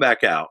never come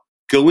back out,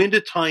 go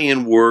into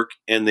tie-in work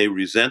and they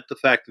resent the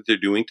fact that they're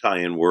doing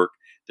tie-in work.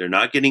 They're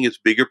not getting as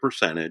big a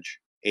percentage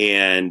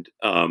and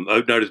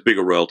not as big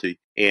a royalty.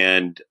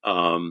 And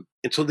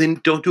so they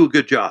don't do a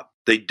good job.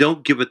 They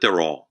don't give it their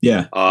all.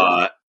 Yeah.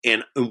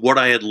 And what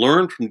I had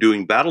learned from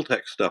doing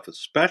BattleTech stuff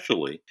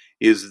especially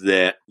is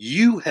that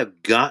you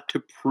have got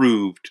to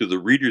prove to the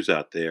readers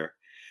out there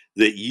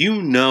that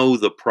you know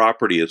the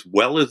property as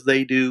well as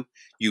they do,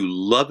 you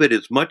love it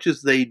as much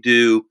as they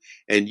do,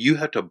 and you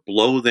have to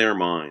blow their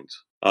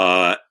minds.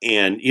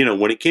 And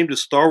when it came to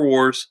Star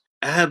Wars,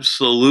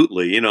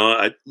 absolutely,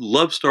 I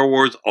love Star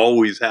Wars,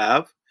 always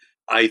have.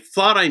 I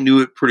thought I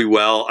knew it pretty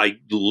well. I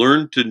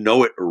learned to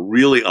know it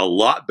really a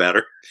lot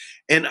better.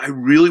 And I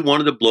really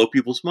wanted to blow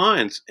people's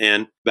minds.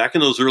 And back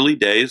in those early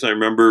days, I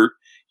remember,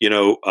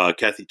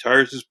 Kathy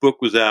Tyers'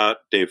 book was out,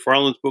 Dave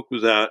Farland's book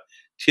was out,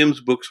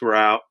 Tim's books were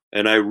out,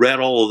 and I read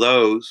all of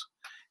those.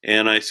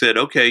 And I said,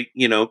 okay,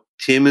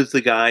 Tim's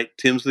the guy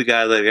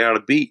that I got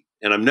to beat.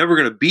 And I'm never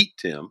going to beat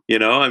Tim.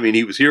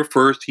 He was here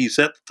first. He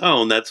set the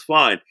tone. That's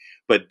fine.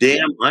 But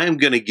damn, I am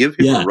going to give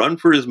him a run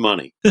for his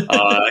money.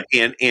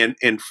 And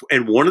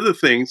one of the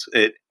things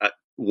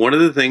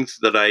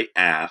that I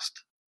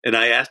asked, and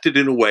I asked it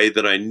in a way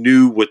that I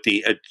knew what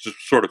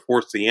sort of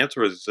forced the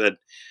answer, as I said,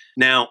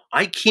 now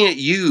I can't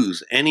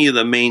use any of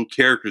the main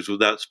characters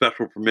without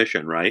special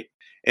permission, right?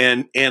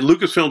 And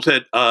Lucasfilm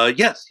said,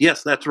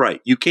 yes, that's right.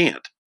 You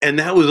can't. And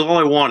that was all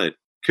I wanted.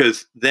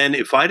 Because then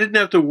if I didn't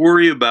have to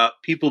worry about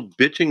people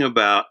bitching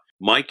about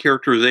my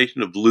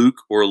characterization of Luke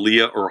or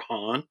Leia or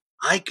Han,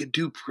 I could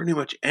do pretty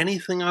much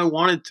anything I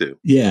wanted to.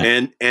 Yeah.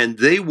 And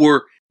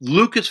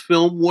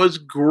Lucasfilm was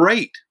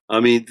great.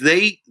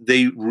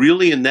 They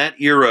really in that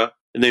era,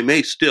 and they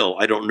may still,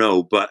 I don't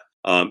know, but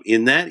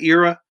in that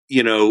era,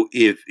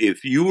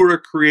 if you were a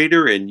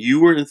creator and you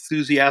were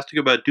enthusiastic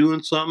about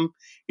doing something,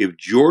 if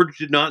George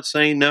did not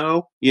say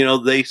no,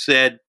 they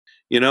said,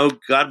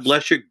 God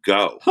bless you,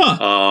 go.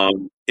 Huh.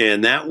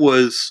 And that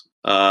was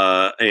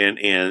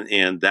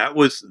and that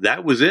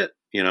was it.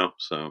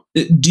 So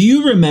do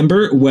you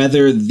remember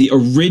whether the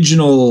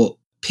original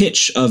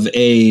pitch of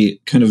a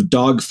kind of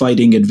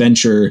dogfighting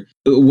adventure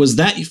was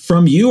that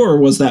from you or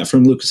was that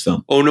from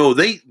Lucasfilm? Oh no,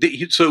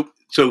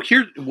 so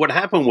here what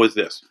happened was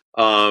this.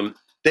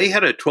 They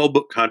had a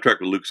 12-book contract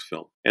with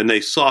Lucasfilm, and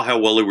they saw how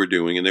well they were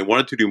doing, and they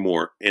wanted to do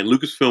more, and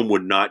Lucasfilm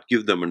would not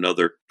give them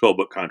another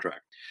 12-book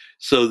contract.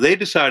 So they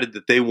decided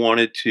that they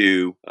wanted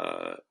to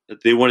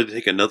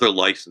take another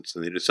license,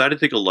 and they decided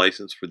to take a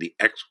license for the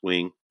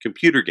X-Wing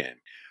computer game.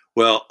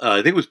 Well,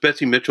 I think it was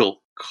Betsy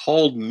Mitchell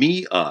called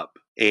me up,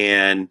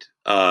 and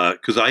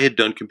because I had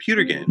done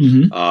computer games,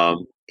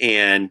 Mm-hmm.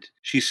 And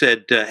she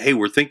said, "Hey,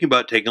 we're thinking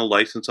about taking a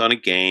license on a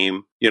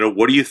game.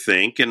 What do you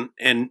think?" And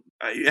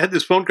I had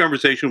this phone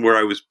conversation where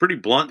I was pretty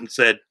blunt and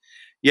said,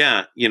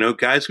 "Yeah,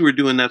 guys who are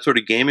doing that sort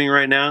of gaming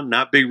right now,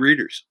 not big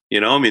readers.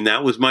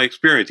 That was my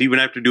experience. Even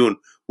after doing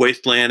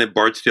Wasteland and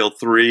Bard's Tale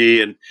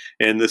 3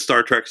 and the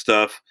Star Trek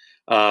stuff,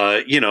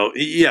 not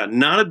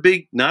a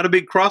big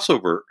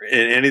crossover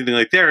and anything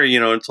like that.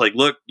 It's like,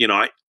 look,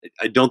 I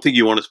don't think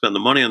you want to spend the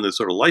money on this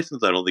sort of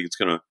license. I don't think it's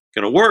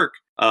gonna work."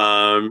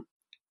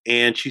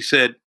 And she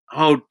said,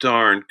 "Oh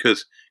darn,"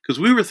 because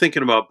we were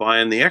thinking about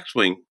buying the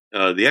X-Wing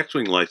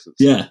license.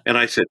 Yeah. And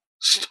I said,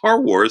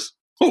 "Star Wars?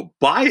 Oh,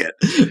 buy it."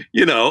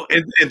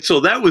 And so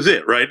that was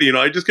it, right?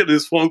 I just got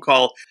this phone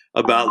call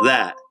about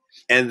that,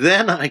 and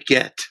then I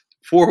get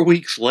 4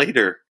 weeks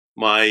later,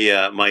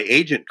 my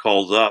agent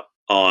calls up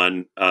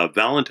on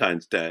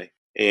Valentine's Day,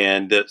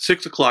 and at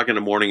 6:00 in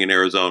the morning in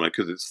Arizona,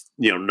 because it's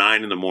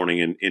 9 in the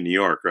morning in New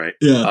York, right?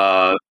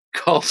 Yeah.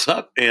 Calls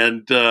up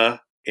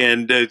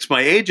and it's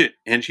my agent,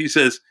 and she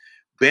says,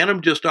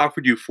 "Bantam just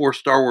offered you 4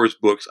 Star Wars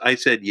books." I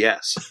said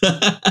yes.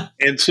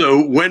 And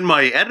so when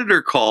my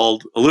editor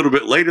called a little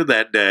bit later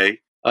that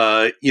day,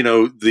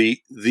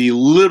 the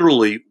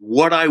literally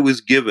what I was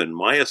given,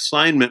 my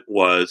assignment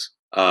was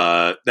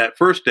that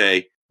first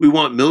day, we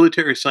want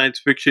military science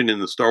fiction in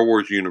the Star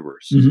Wars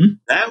universe. Mm-hmm.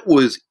 That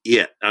was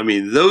it.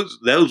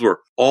 Those were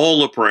all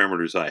the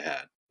parameters I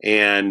had.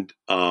 And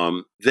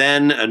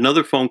then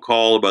another phone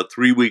call about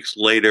 3 weeks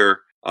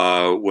later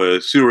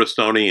was Sue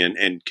Rustoni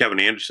and Kevin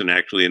Anderson,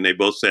 actually, and they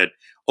both said,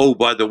 "Oh,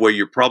 by the way,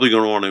 you're probably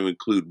going to want to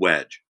include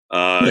Wedge."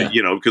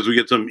 Because we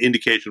get some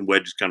indication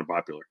Wedge is kind of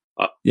popular.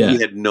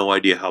 We had no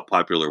idea how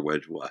popular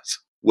Wedge was.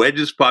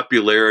 Wedge's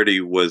popularity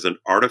was an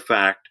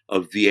artifact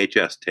of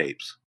VHS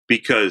tapes,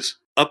 because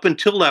up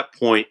until that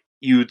point,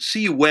 you'd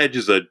see Wedge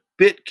as a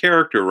bit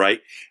character,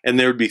 right? And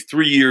there would be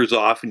 3 years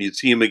off, and you'd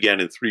see him again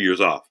in 3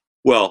 years off.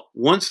 Well,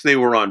 once they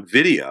were on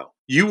video,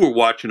 you were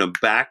watching them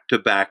back to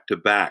back to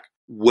back.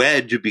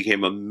 Wedge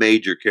became a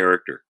major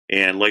character.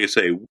 And like I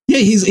say, yeah,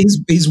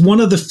 he's one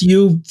of the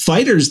few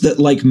fighters that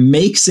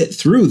makes it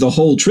through the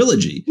whole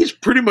trilogy. He's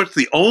pretty much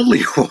the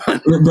only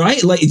one,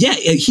 right?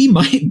 He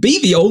might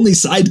be the only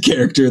side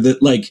character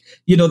that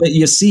that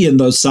you see in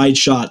those side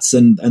shots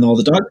and all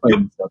the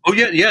dogfighting stuff. Oh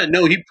yeah,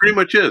 no, he pretty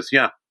much is.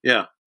 Yeah.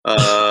 And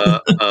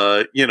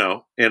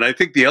I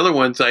think the other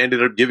ones I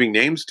ended up giving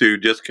names to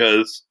just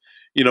because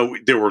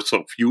there were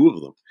so few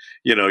of them.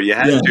 You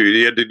had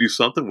to do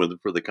something with it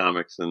for the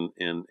comics and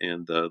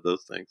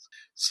those things.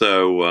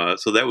 So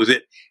that was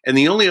it. And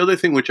the only other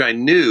thing which I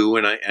knew,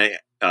 and I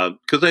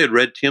because I had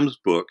read Tim's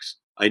books,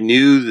 I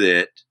knew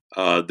that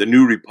the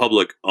New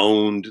Republic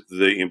owned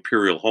the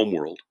Imperial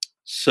homeworld.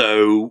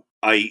 So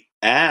I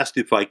asked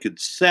if I could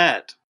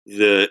set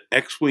the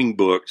X-Wing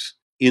books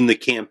in the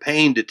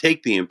campaign to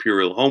take the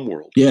Imperial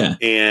homeworld. Yeah.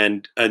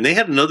 And they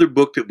had another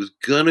book that was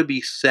going to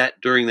be set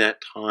during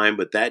that time,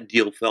 but that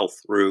deal fell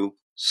through.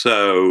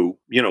 So,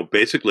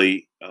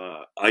 basically,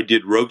 I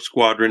did Rogue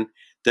Squadron.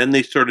 Then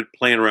they started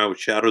playing around with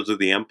Shadows of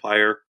the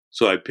Empire.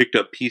 So I picked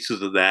up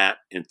pieces of that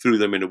and threw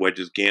them into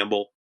Wedge's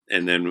Gamble,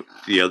 and then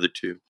the other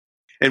two.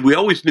 And we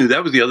always knew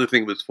that was the other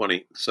thing that was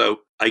funny.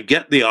 So I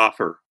get the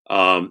offer.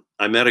 I'm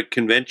at a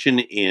convention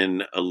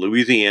in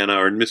Louisiana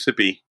or in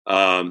Mississippi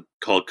called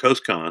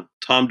CoastCon.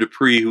 Tom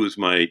Dupree, who was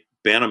my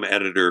Bantam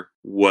editor,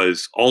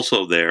 was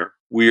also there.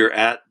 We are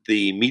at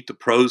the Meet the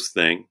Pros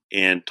thing,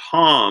 and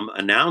Tom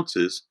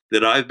announces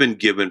that I've been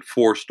given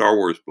 4 Star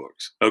Wars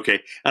books. Okay.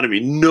 And I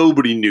mean,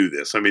 nobody knew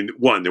this. I mean,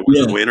 one, there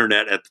was no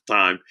internet at the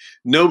time.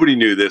 Nobody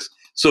knew this.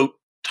 So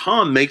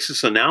Tom makes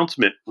this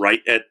announcement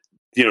right at,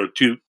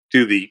 to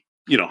the,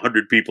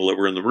 100 people that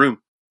were in the room.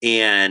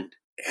 And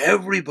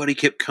everybody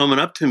kept coming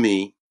up to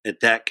me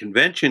at that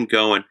convention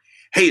going,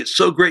 hey, it's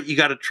so great you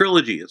got a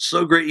trilogy. It's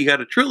so great you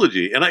got a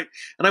trilogy. And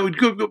I would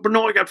go, but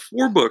no, I got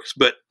 4 books,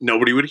 but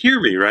nobody would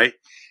hear me, right?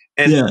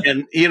 And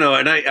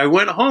I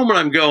went home and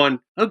I'm going,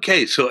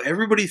 okay, so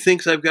everybody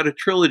thinks I've got a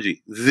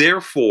trilogy.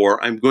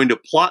 Therefore, I'm going to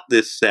plot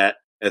this set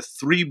as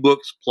 3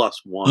 books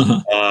plus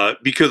 1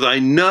 because I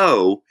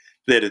know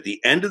that at the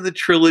end of the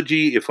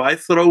trilogy, if I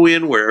throw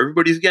in where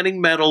everybody's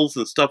getting medals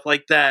and stuff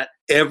like that,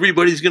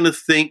 everybody's going to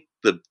think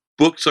the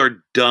books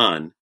are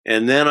done.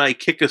 And then I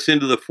kick us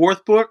into the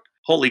 4th book.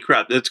 Holy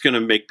crap, that's going to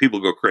make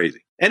people go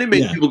crazy. And it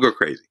made people go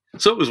crazy.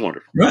 So it was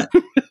wonderful. Right.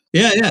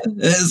 Yeah.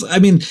 I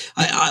mean,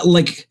 I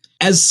like,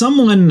 as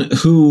someone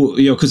who,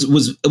 because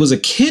was a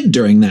kid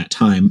during that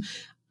time,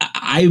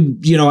 I'm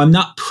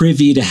not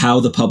privy to how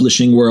the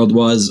publishing world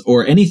was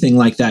or anything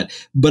like that,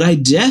 but I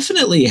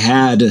definitely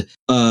had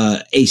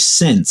a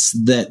sense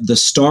that the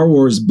Star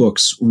Wars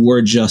books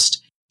were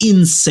just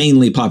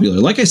insanely popular.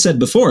 Like I said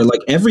before,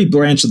 like every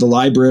branch of the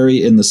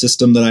library in the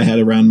system that I had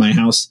around my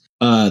house,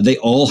 they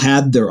all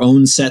had their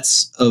own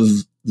sets of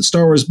the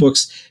Star Wars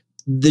books.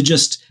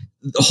 The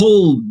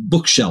whole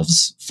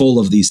bookshelves full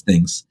of these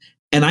things.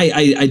 And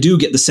I do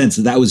get the sense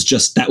that was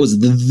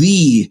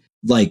the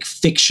like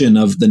fiction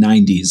of the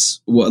 90s,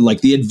 like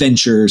the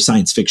adventure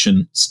science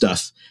fiction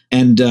stuff.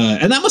 And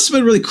that must have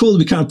been really cool to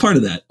be kind of part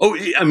of that. Oh,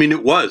 I mean,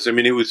 it was. I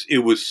mean, it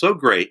was so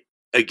great.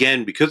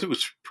 Again, because it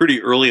was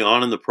pretty early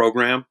on in the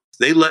program,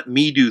 they let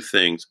me do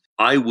things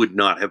I would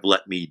not have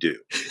let me do.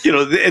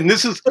 And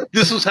this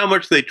is how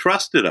much they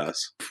trusted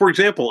us. For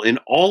example, in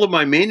all of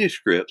my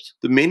manuscripts,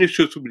 the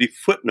manuscripts would be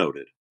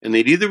footnoted. And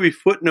they'd either be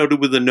footnoted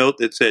with a note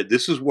that said,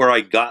 this is where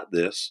I got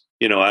this,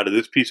 out of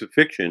this piece of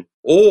fiction,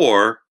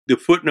 or the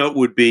footnote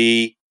would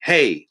be,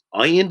 hey,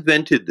 I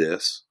invented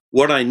this.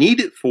 What I need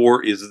it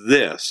for is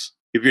this.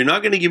 If you're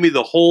not going to give me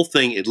the whole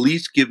thing, at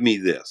least give me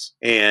this.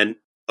 And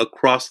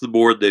across the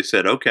board, they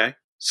said, okay.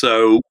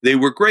 So they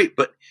were great.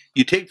 But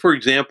you take, for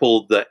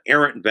example, the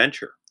Errant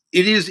Venture.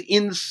 It is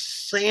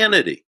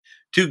insanity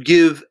to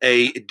give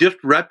a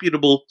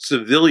disreputable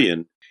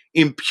civilian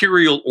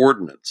imperial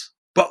ordnance.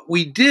 But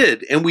we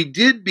did, and we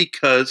did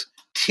because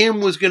Tim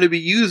was going to be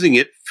using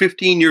it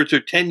 15 years or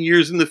 10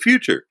 years in the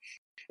future.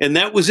 And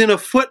that was in a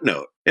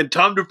footnote. And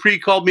Tom Dupree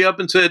called me up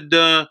and said,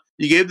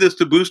 you gave this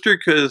to Booster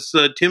because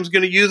Tim's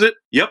going to use it?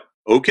 Yep.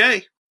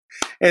 Okay.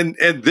 And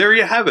there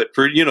you have it.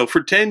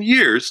 For 10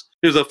 years,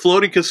 there's a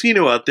floating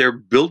casino out there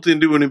built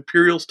into an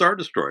Imperial Star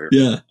Destroyer.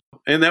 Yeah.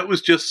 And that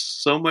was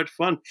just so much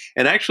fun.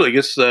 And actually, I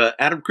guess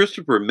Adam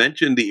Christopher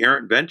mentioned the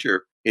Errant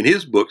Venture in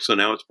his book, so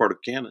now it's part of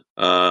canon.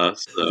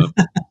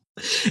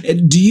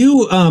 Do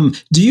you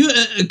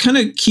kind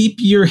of keep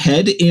your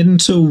head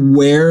into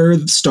where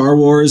Star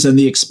Wars and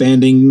the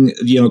expanding,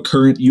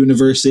 current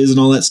universe is and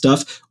all that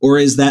stuff? Or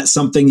is that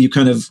something you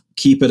kind of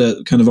keep at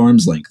a kind of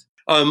arm's length?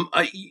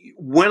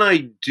 When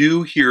I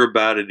do hear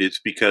about it, it's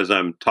because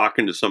I'm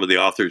talking to some of the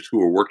authors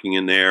who are working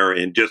in there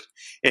and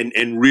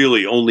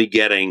really only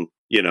getting,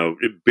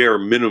 bare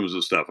minimums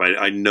of stuff.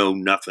 I know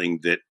nothing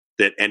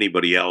that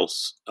anybody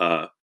else,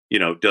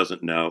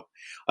 doesn't know.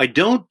 I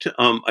don't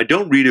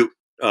read it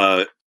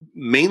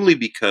mainly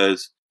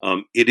because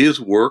it is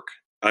work.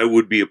 I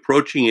would be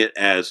approaching it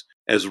as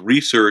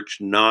research,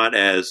 not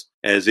as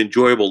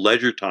enjoyable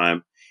leisure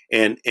time.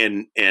 And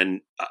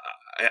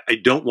I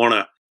don't want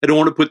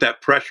to put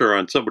that pressure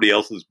on somebody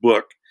else's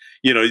book,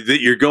 that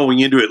you're going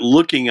into it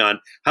looking on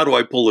how do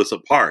I pull this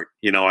apart?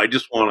 I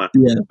just want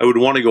to, I would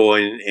want to go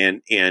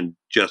in and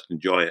just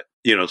enjoy it,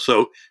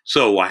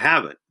 so I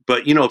haven't.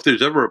 But, if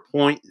there's ever a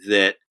point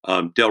that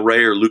Del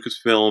Rey or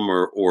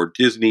Lucasfilm or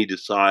Disney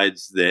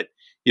decides that,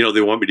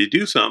 they want me to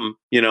do something,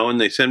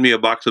 and they send me a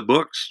box of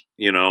books,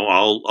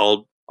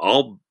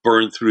 I'll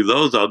burn through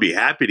those. I'll be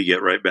happy to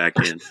get right back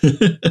in.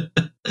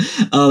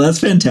 Oh, that's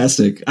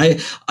fantastic.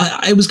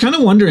 I was kind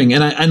of wondering,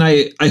 and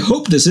I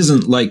hope this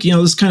isn't like,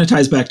 this kind of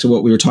ties back to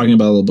what we were talking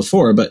about a little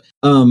before, but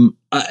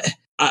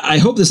I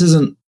hope this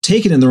isn't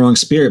taken in the wrong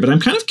spirit, but I'm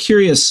kind of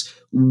curious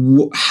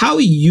how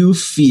you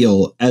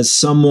feel as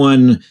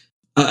someone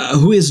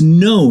who is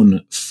known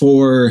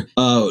for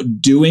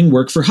doing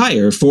work for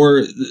hire,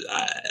 for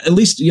at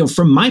least,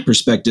 from my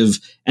perspective,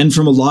 and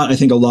from a lot of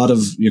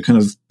kind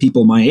of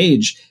people my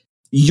age.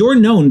 You're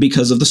known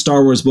because of the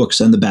Star Wars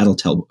books and the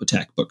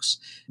Battletech books.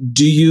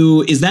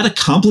 Is that a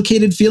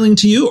complicated feeling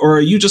to you, or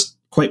are you just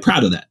quite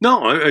proud of that?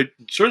 No, I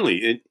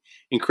certainly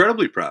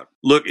incredibly proud.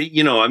 Look,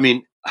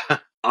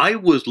 I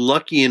was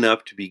lucky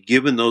enough to be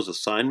given those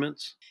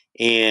assignments,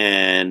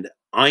 and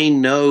I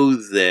know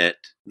that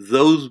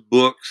those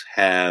books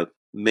have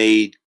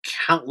made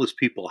countless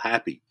people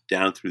happy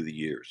down through the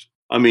years.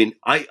 I mean,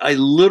 I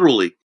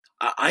literally,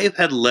 I have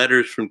had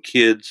letters from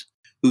kids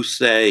who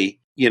say,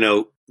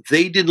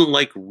 they didn't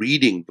like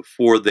reading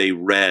before they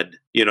read,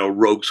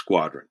 Rogue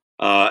Squadron,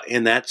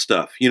 and that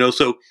stuff,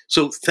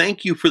 so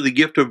thank you for the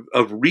gift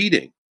of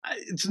reading.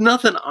 It's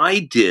nothing I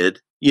did,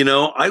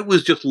 I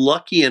was just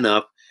lucky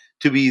enough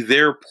to be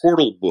their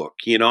portal book.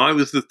 I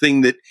was the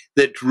thing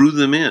that drew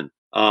them in.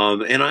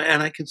 And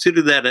I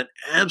consider that an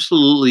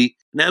absolutely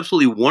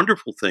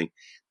wonderful thing.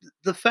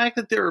 The fact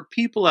that there are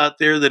people out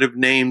there that have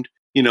named,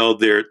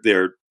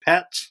 their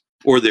pets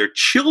or their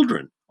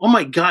children. Oh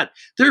my God,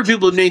 there are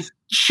people who name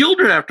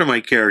children after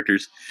my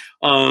characters.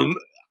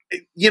 It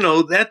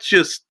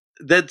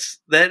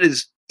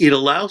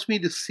allows me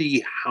to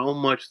see how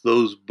much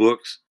those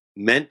books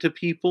meant to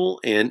people,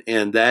 and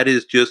that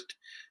is just,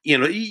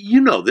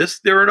 this,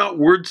 there are not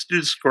words to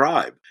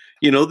describe.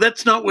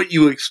 That's not what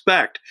you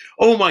expect.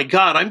 Oh my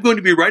God, I'm going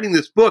to be writing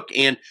this book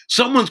and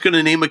someone's going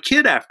to name a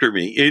kid after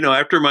me,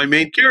 after my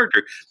main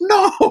character.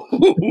 No,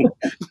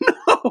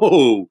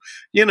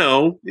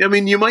 no. I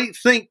mean, you might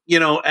think,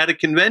 at a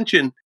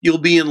convention, you'll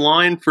be in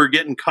line for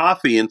getting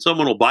coffee and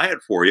someone will buy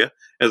it for you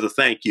as a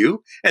thank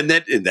you. And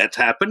that's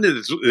happened.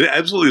 It's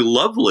absolutely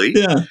lovely,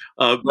 Yeah.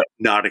 But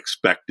not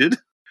expected.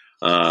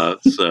 But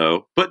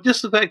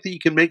just the fact that you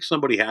can make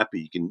somebody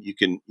happy, you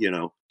can,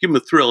 give them a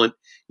thrill. And,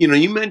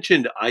 you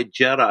mentioned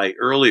iJedi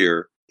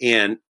earlier,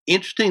 and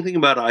interesting thing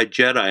about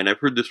iJedi, and I've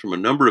heard this from a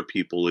number of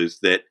people, is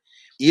that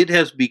it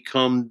has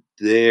become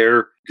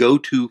their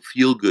go-to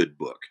feel-good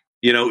book.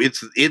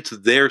 It's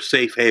their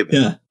safe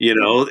haven,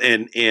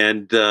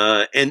 and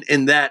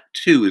that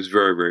too is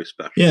very, very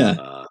special.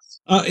 Yeah.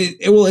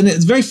 And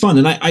it's very fun.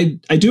 And I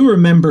do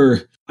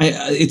remember,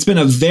 it's been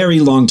a very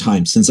long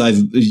time since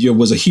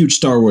was a huge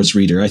Star Wars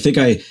reader. I think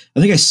I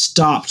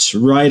stopped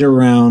right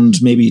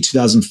around maybe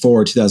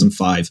 2004,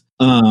 2005.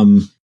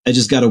 I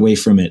just got away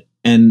from it.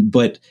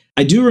 But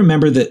I do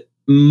remember that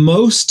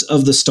most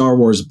of the Star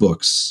Wars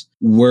books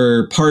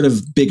were part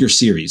of bigger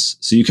series.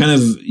 So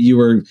you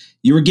were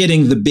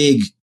getting the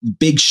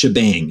big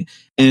shebang.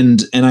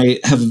 And I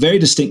have a very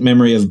distinct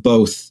memory of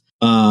both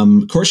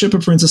Courtship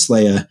of Princess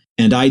Leia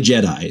and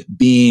iJedi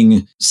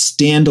being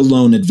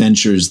standalone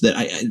adventures that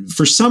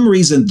for some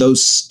reason,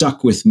 those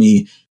stuck with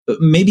me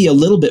maybe a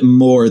little bit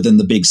more than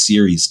the big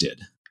series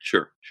did.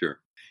 Sure.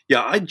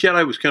 Yeah,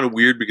 iJedi was kind of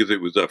weird because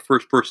it was a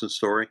first-person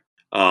story.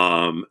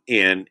 And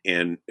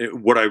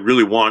what I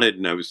really wanted,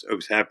 and I was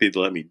happy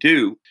to let me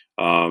do,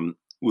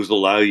 was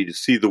allow you to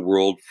see the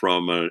world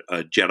from a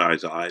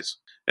Jedi's eyes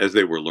as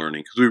they were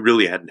learning, because we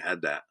really hadn't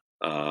had that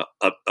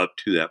up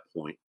to that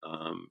point.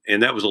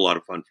 And that was a lot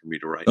of fun for me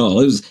to write. Oh,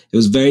 it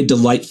was very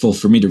delightful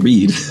for me to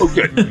read. Oh,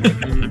 good.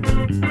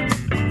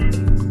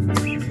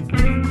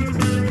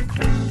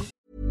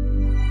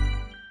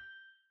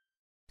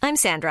 I'm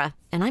Sandra,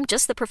 and I'm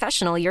just the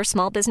professional your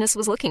small business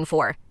was looking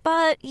for.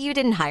 But you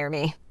didn't hire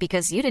me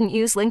because you didn't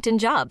use LinkedIn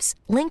Jobs.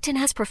 LinkedIn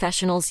has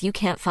professionals you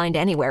can't find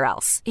anywhere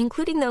else,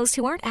 including those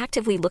who aren't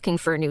actively looking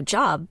for a new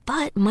job,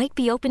 but might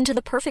be open to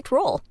the perfect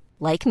role,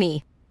 like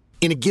me.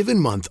 In a given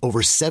month,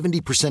 over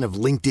 70% of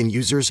LinkedIn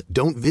users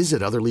don't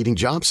visit other leading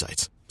job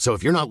sites. So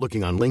if you're not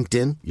looking on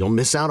LinkedIn, you'll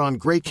miss out on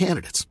great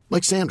candidates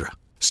like Sandra.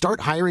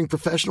 Start hiring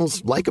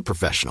professionals like a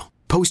professional.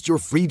 Post your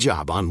free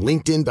job on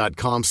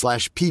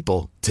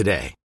linkedin.com/people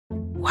today.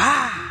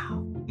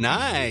 Wow.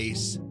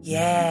 Nice.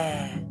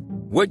 Yeah.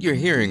 What you're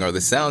hearing are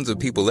the sounds of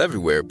people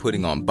everywhere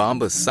putting on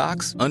Bombas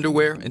socks,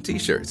 underwear, and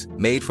T-shirts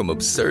made from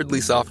absurdly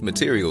soft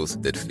materials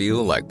that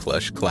feel like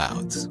plush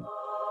clouds.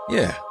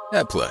 Yeah,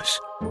 that plush.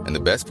 And the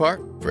best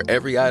part? For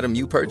every item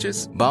you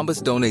purchase,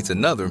 Bombas donates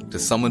another to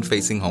someone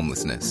facing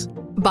homelessness.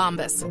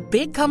 Bombas.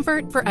 Big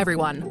comfort for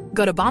everyone.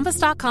 Go to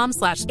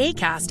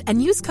bombas.com/ACAST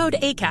and use code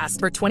ACAST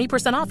for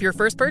 20% off your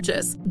first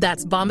purchase.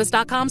 That's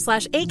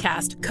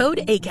bombas.com/ACAST. Code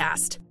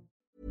ACAST.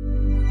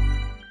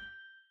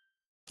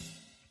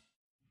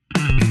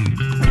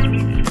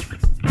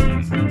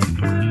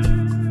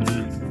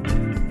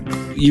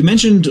 You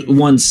mentioned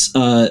once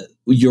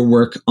your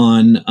work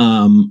on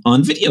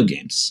video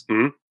games.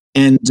 Mm-hmm.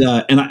 And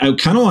I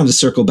kind of wanted to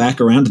circle back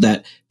around to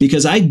that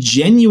because I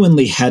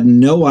genuinely had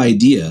no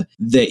idea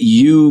that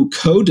you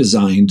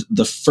co-designed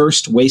the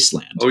first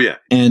Wasteland. Oh yeah.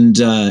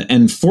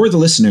 And for the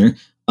listener,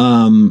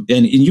 and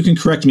you can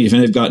correct me if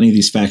I've got any of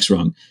these facts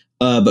wrong,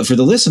 but for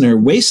the listener,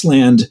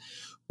 Wasteland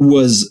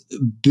was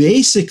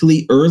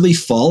basically early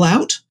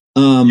Fallout.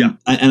 And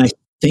I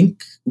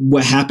think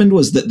what happened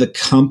was that the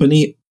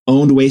company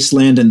owned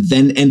Wasteland and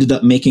then ended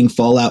up making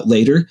Fallout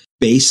later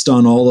based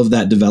on all of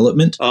that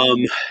development.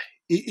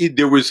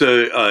 There was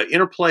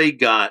Interplay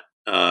got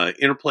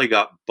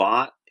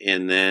bought,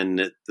 and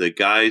then the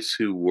guys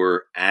who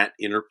were at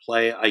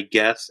Interplay, I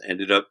guess,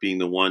 ended up being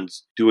the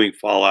ones doing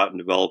Fallout and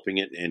developing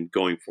it and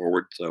going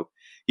forward. So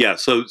Yeah.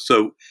 So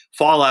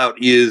Fallout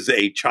is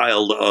a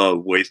child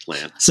of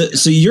Wasteland.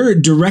 So you're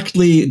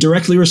directly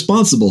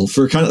responsible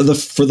for kind of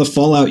the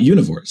Fallout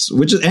universe,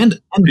 which is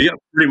and yeah,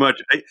 pretty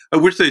much. I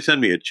wish they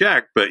send me a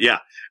check, but yeah.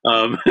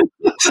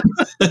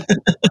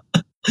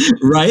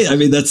 Right. I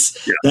mean,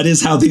 that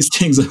is how these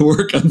things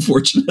work,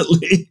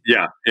 unfortunately.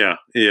 Yeah.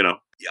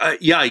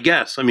 I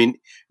guess. I mean,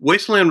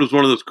 Wasteland was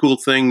one of those cool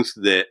things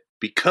that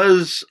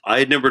because I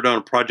had never done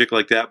a project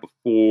like that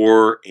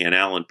before, and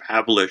Alan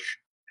Pavlish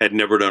had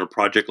never done a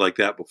project like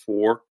that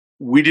before,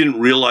 we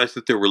didn't realize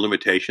that there were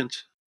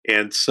limitations.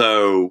 And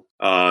so,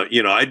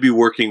 I'd be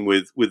working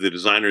with the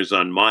designers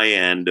on my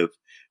end of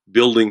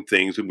building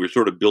things, and we're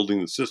sort of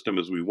building the system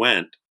as we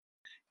went.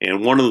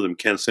 And one of them,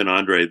 Ken St.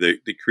 Andre,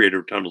 the creator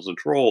of Tunnels and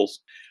Trolls,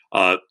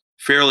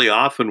 fairly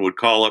often would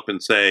call up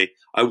and say,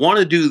 I want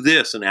to do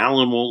this, and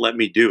Alan won't let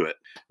me do it.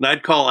 And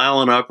I'd call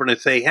Alan up and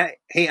I'd say,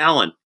 hey,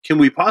 Alan, can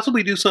we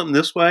possibly do something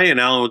this way? And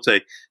Alan would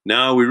say,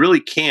 no, we really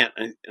can't.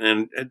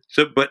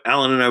 But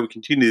Alan and I would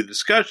continue the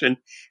discussion,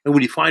 and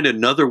would you find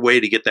another way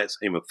to get that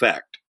same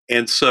effect?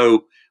 And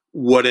so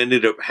what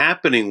ended up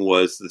happening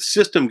was the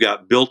system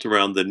got built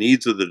around the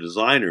needs of the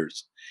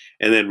designers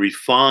and then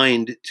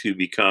refined to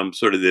become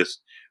sort of this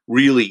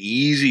really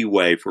easy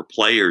way for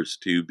players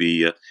to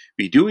be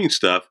doing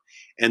stuff.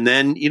 And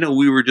then,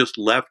 we were just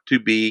left to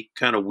be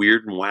kind of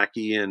weird and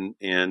wacky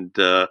and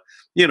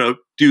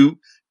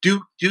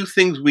do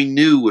things we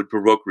knew would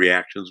provoke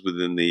reactions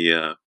within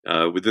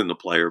the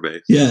player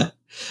base. Yeah.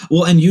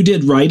 Well, and you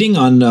did writing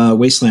on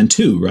Wasteland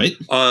 2, right?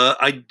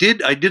 I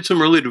did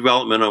some early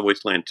development on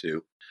Wasteland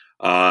 2.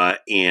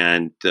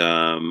 And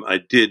I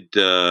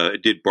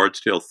did Bard's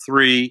Tale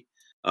 3,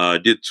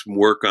 did some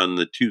work on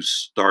the 2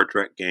 Star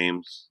Trek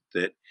games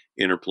that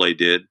Interplay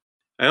did.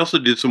 I also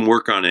did some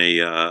work on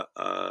a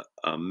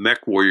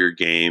Mech Warrior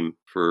game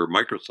for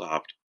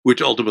Microsoft,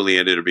 which ultimately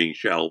ended up being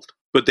shelved.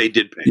 But they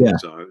did pay me,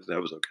 so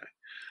that was okay.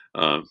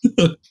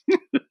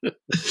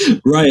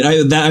 Right.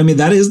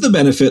 That is the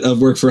benefit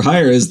of work for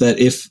hire, is that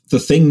if the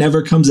thing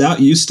never comes out,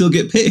 you still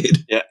get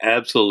paid. Yeah,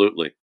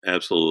 absolutely.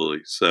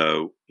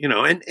 So,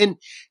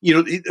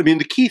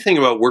 the key thing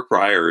about work for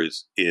hire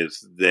is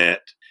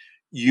that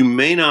you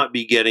may not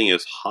be getting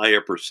as high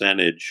a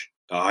percentage,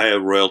 a higher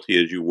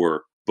royalty as you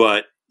were,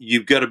 but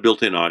you've got a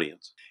built-in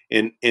audience.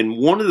 And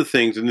one of the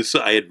things, and this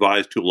I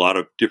advise to a lot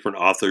of different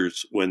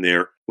authors when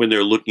they're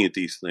looking at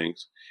these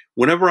things,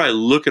 whenever I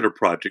look at a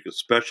project,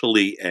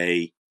 especially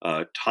a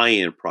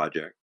tie-in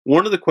project,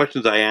 one of the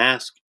questions I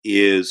ask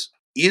is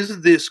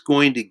this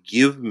going to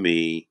give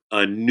me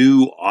a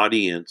new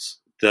audience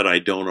that I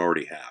don't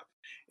already have?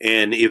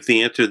 And if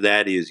the answer to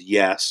that is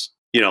yes,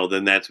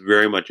 then that's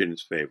very much in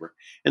its favor.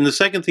 And the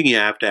second thing you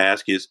have to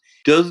ask is,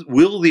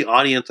 will the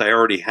audience I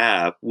already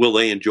have, will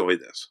they enjoy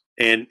this?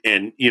 And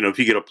if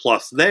you get a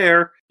plus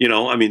there,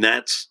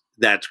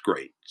 that's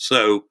great.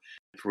 So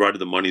provided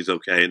the money's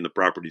okay and the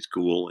property's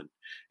cool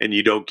and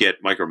you don't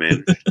get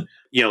micromanaged,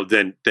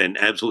 then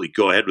absolutely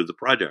go ahead with the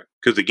project.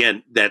 Because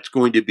again, that's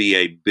going to be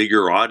a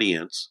bigger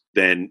audience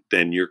than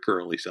you're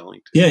currently selling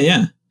to.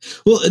 Yeah.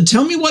 Well,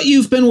 tell me what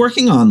you've been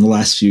working on the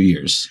last few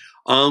years.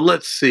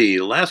 Let's see.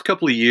 The last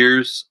couple of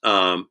years,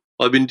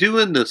 I've been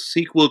doing the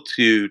sequel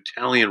to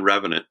Talion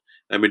Revenant.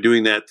 I've been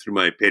doing that through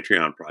my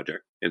Patreon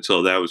project. And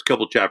so that was a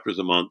couple chapters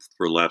a month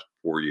for the last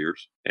 4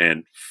 years.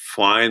 And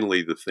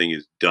finally, the thing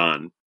is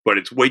done. But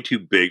it's way too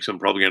big, so I'm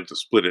probably going to have to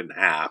split it in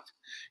half.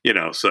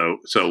 So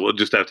we'll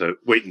just have to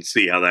wait and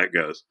see how that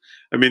goes.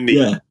 I'm in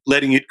the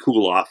letting it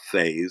cool off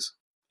phase.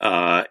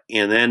 And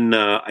then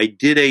I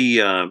did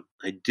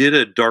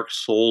a Dark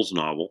Souls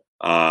novel,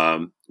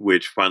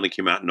 which finally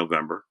came out in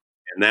November.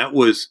 And that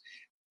was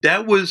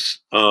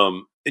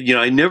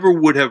I never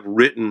would have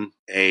written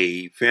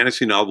a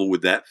fantasy novel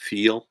with that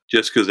feel,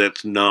 just because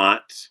it's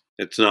not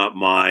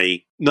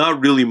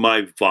really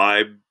my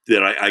vibe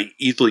that I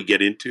easily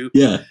get into.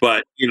 Yeah.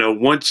 But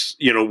once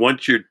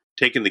you're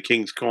taking the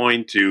king's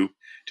coin to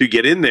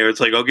get in there, it's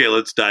like, okay,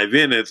 let's dive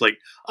in. And it's like,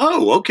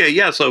 oh, okay,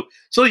 yeah. So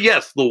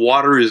yes, the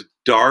water is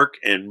dark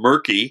and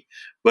murky,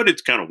 but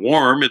it's kind of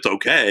warm. It's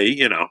okay,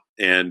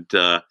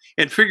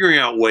 and figuring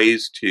out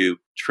ways to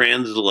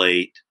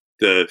translate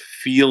the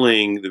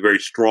very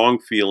strong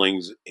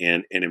feelings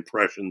and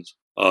impressions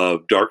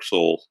of Dark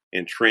Souls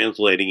and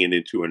translating it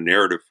into a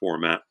narrative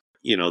format.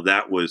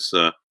 That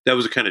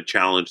was a kind of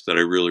challenge that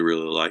I really,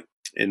 really liked.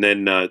 And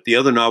then the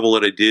other novel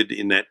that I did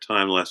in that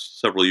time, last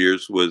several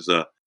years, was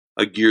a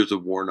Gears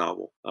of War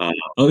novel.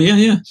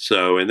 Yeah.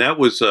 So, and that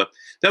was a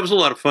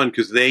lot of fun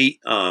because the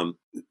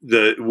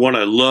one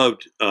I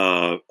loved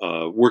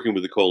working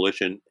with the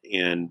Coalition,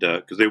 and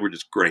because they were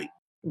just great.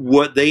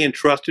 What they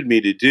entrusted me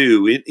to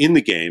do in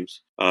the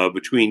games,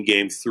 between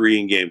Game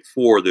 3 and Game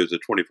 4, there's a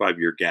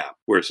 25-year gap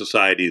where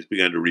society has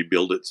begun to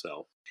rebuild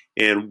itself.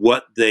 And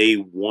what they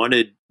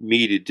wanted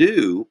me to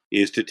do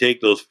is to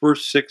take those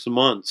first 6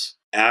 months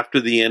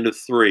after the end of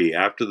 3,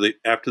 after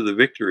the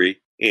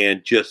victory,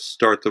 and just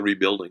start the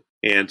rebuilding.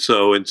 And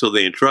so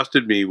they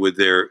entrusted me with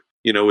their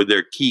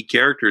key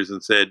characters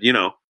and said,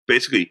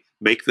 basically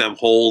make them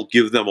whole,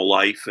 give them a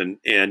life, and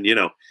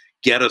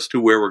get us to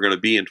where we're going to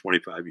be in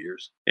 25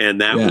 years. And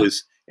that Yeah.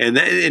 was, and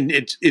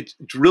it's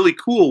really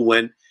cool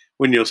when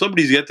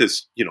somebody's got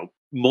this,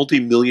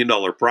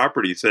 multi-million-dollar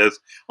property says,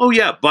 oh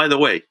yeah, by the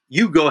way,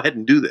 you go ahead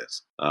and do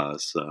this.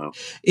 So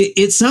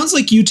it sounds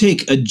like you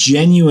take a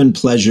genuine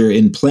pleasure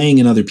in playing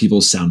in other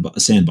people's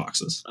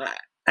sandboxes.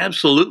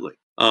 Absolutely.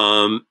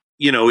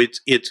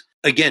 It's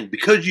again,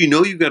 because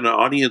you've got an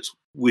audience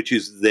which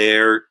is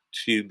there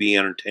to be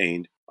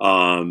entertained.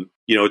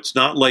 It's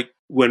not like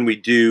when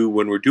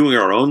we're doing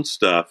our own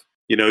stuff,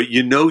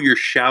 you're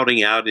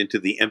shouting out into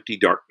the empty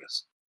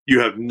darkness. You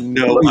have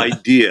no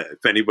idea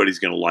if anybody's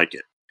going to like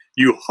it.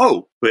 You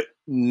hope, but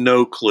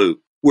no clue.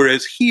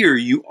 Whereas here,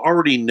 you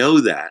already know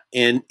that,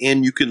 and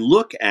you can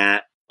look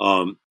at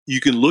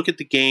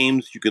the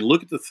games, you can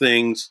look at the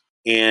things,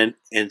 and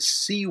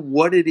see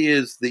what it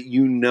is that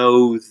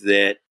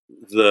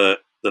that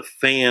the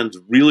fans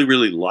really,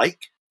 really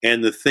like,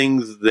 and the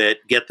things that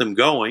get them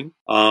going.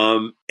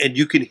 And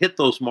you can hit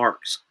those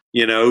marks.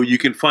 You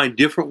can find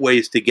different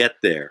ways to get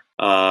there.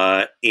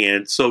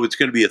 And so it's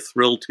going to be a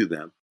thrill to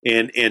them.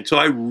 And so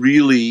I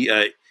really,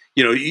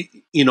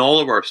 in all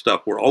of our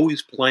stuff, we're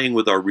always playing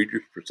with our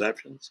readers'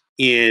 perceptions.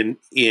 In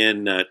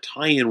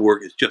tie-in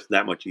work, it's just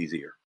that much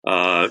easier.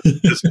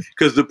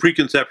 Because the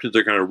preconceptions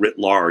are kind of writ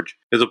large,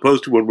 as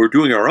opposed to when we're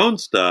doing our own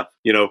stuff,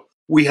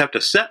 we have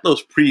to set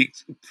those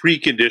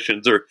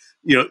preconditions, or,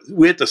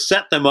 we have to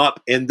set them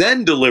up and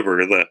then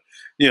deliver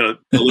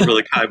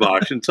the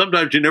kibosh. And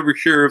sometimes you're never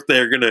sure if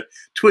they're going to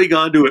twig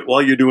onto it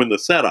while you're doing the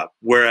setup.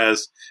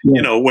 Whereas,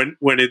 when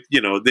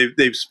it,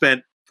 they've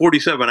spent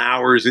 47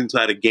 hours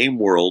inside a game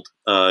world,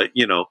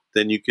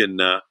 then you can,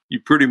 you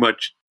pretty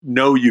much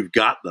know you've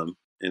got them,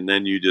 and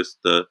then you just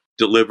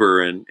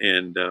deliver and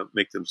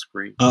make them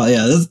scream. Oh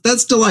yeah,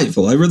 that's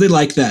delightful. I really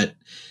like that.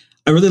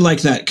 I really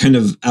like that kind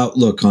of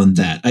outlook on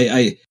that.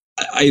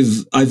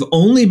 I've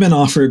only been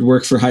offered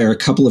work for hire a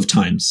couple of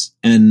times,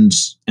 and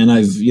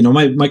I've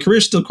my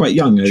career's still quite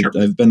young. Sure.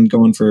 I've been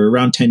going for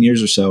around 10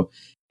 years or so,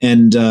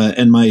 and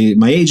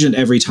my agent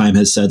every time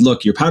has said,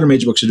 "Look, your Powder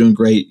Mage books are doing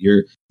great.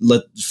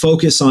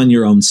 Focus on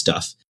your own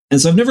stuff." And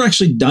so I've never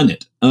actually done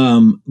it,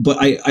 but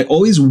I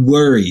always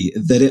worry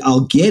that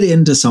I'll get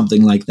into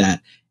something like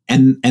that,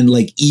 and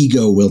like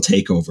ego will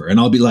take over, and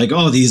I'll be like,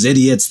 "Oh, these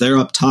idiots! They're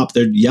up top.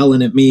 They're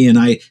yelling at me, and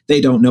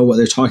they don't know what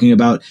they're talking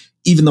about,"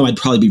 even though I'd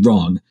probably be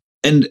wrong.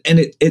 And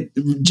it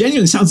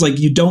genuinely sounds like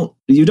you don't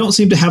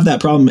seem to have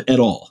that problem at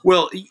all.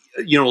 Well,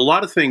 a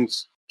lot of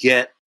things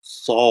get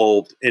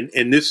solved,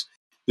 and this,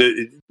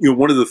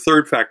 one of the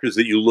third factors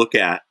that you look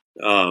at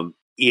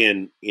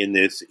in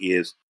this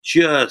is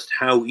just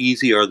how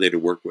easy are they to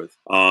work with.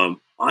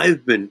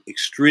 I've been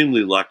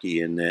extremely lucky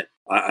in that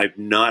I've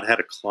not had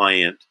a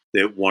client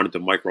that wanted to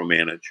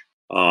micromanage.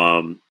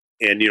 And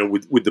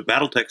with the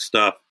BattleTech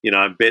stuff,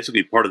 I'm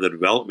basically part of the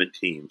development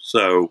team.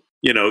 So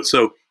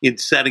in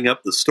setting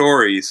up the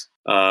stories,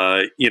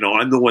 I'm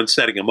the one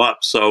setting them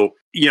up. So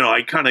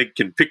I kind of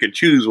can pick and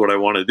choose what I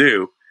want to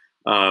do,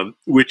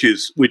 which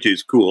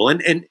is cool.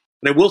 And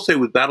I will say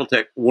with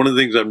BattleTech, one of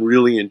the things I'm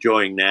really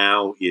enjoying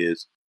now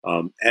is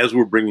as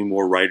we're bringing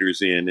more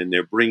writers in, and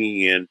they're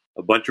bringing in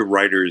a bunch of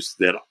writers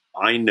that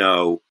I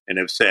know and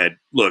have said,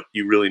 look,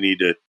 you really need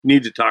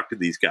to talk to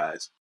these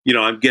guys.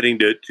 I'm getting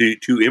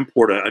to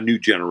import a new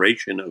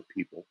generation of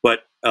people.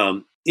 But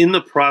in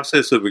the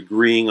process of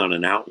agreeing on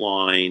an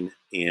outline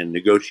and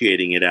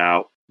negotiating it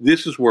out,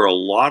 this is where a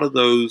lot of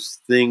those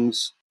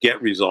things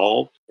get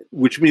resolved,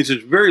 which means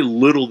there's very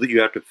little that you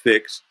have to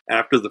fix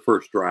after the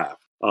first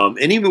draft.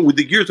 And even with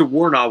the Gears of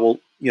War novel,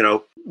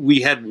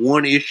 we had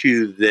one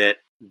issue that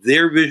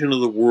their vision of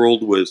the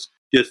world was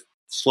just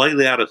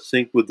slightly out of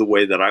sync with the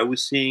way that I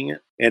was seeing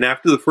it. And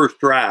after the first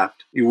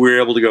draft, we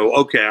were able to go,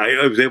 okay,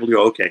 I was able to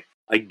go, okay,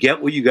 I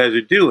get what you guys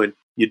are doing.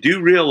 You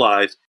do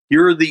realize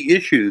here are the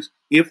issues.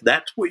 If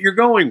that's what you're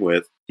going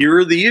with, here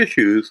are the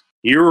issues.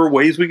 Here are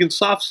ways we can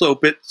soft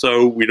soap it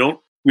so we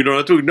don't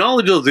have to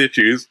acknowledge those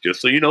issues,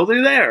 just so you know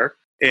they're there.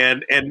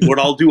 And what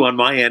I'll do on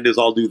my end is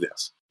I'll do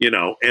this,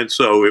 And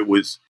so it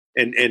was,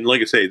 and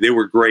like I say, they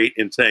were great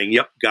in saying,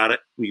 "Yep, got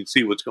it. We can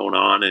see what's going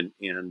on," and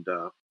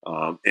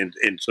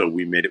so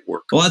we made it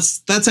work. Well,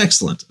 that's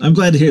excellent. I'm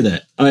glad to hear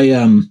that.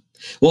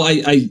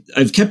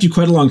 I've kept you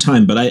quite a long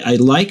time, but I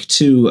like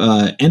to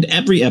end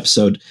every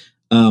episode.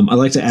 I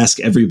like to ask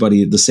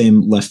everybody the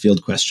same left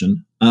field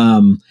question.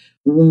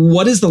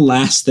 What is the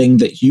last thing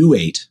that you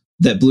ate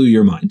that blew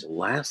your mind? The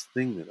last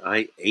thing that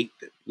I ate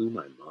that blew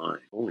my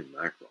mind. Holy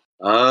mackerel.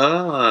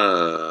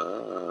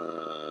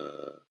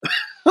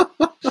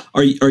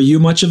 Are you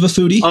much of a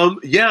foodie?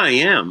 Yeah, I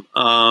am.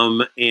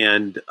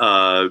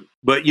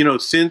 But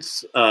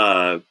since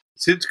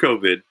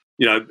COVID,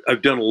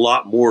 I've done a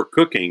lot more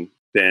cooking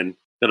than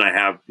I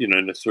have,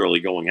 necessarily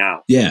going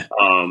out. Yeah.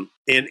 And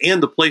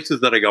the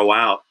places that I go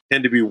out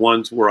tend to be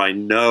ones where I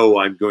know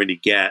I'm going to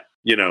get,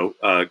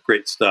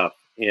 great stuff.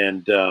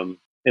 And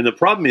the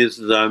problem is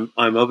that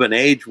I'm of an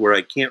age where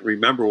I can't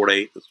remember what I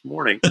ate this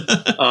morning.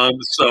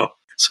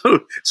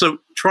 So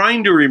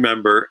trying to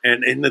remember,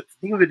 and the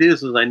thing of it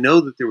is I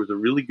know that there was a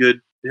really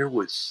good There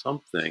was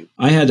something.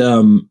 I had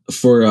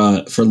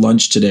for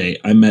lunch today.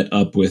 I met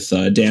up with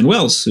Dan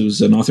Wells,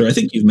 who's an author. I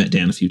think you've met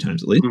Dan a few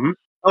times at least. Mm-hmm.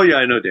 Oh yeah,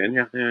 I know Dan.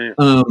 Yeah.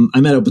 I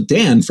met up with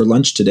Dan for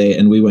lunch today,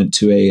 and we went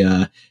to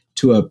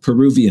a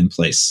Peruvian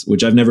place,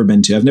 which I've never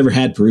been to. I've never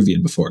had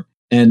Peruvian before,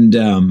 and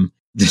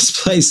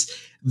this place,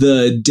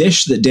 the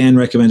dish that Dan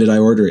recommended I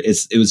order,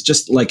 it was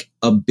just like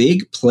a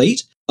big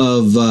plate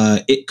of.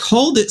 It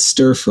called it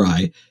stir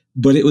fry,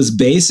 but it was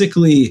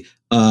basically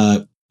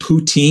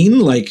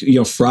poutine, like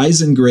fries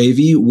and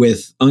gravy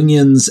with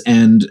onions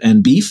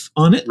and beef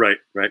on it. Right.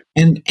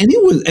 And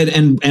it was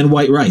and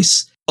white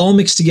rice all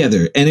mixed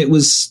together, and it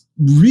was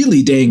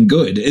really dang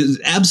good. It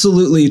was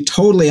absolutely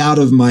totally out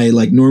of my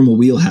like normal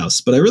wheelhouse,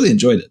 but I really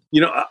enjoyed it.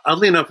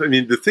 Oddly enough, I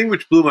mean, the thing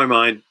which blew my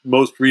mind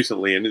most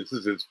recently, and this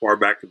is as far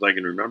back as I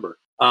can remember,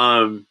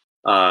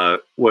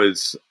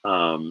 was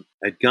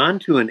I'd gone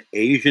to an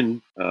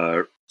Asian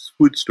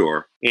food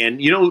store, and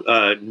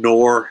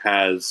Knorr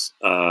has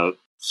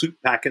soup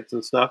packets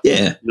and stuff.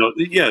 Yeah.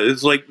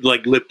 It's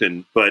like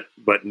Lipton, but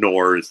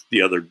Knorr is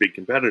the other big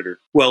competitor.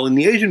 Well, in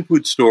the Asian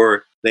food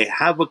store, they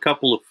have a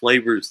couple of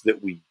flavors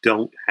that we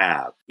don't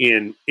have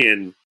in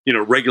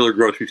regular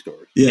grocery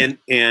stores. Yeah.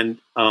 And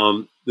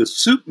the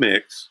soup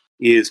mix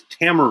is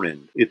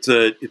tamarind. It's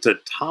a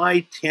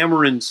Thai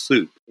tamarind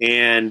soup,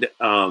 and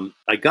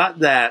I got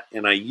that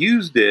and I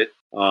used it.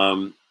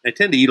 I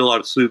tend to eat a lot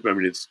of soup. I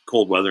mean, it's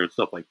cold weather and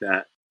stuff like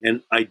that.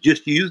 And I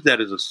just used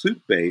that as a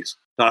soup base,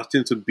 tossed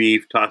in some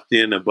beef, tossed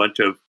in a bunch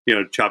of,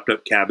 chopped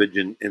up cabbage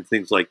and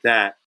things like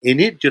that.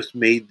 And it just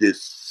made a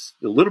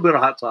little bit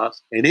of hot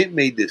sauce, and it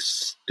made this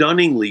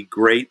stunningly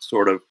great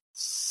sort of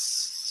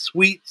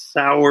sweet,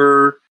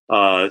 sour,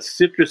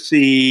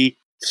 citrusy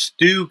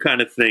stew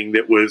kind of thing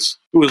it was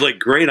like,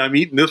 great, I'm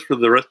eating this for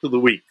the rest of the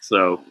week.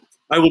 So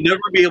I will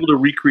never be able to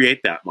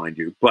recreate that, mind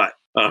you, but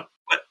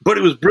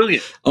it was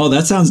brilliant. Oh,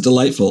 that sounds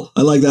delightful.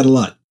 I like that a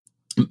lot.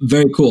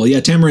 Very cool. Yeah,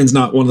 tamarind's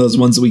not one of those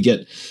ones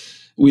that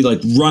we like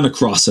run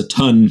across a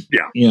ton.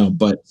 Yeah.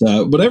 But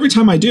every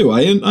time I do,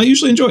 I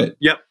usually enjoy it.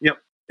 Yep.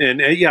 And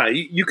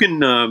you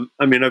can.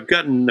 I mean, I've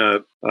gotten.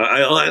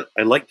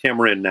 I like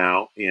tamarind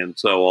now, and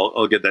so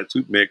I'll get that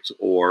soup mix,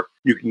 or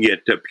you can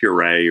get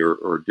puree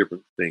or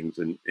different things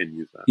and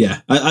use that.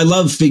 Yeah, I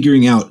love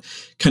figuring out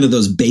kind of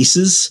those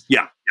bases.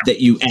 Yeah. That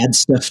you add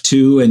stuff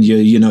to, and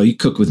you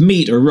cook with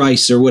meat or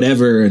rice or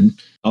whatever, and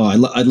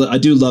I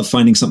do love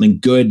finding something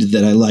good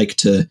that I like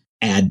to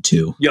add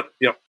to.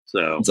 Yep.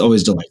 So it's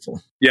always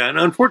delightful. Yeah, and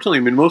unfortunately,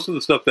 I mean, most of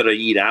the stuff that I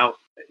eat out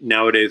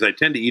nowadays, I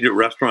tend to eat at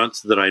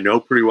restaurants that I know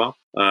pretty well.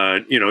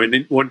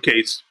 In one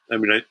case, I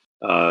mean,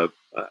 I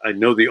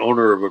know the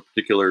owner of a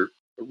particular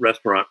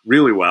restaurant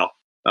really well.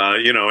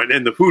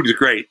 And the food is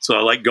great, so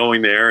I like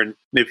going there. And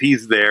if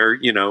he's there,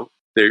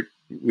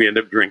 we end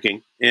up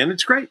drinking, and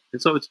it's great.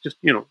 And so it's just,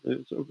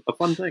 it's a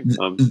fun thing.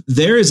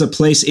 There is a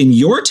place in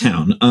your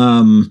town,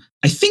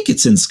 I think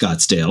it's in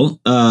Scottsdale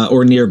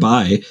or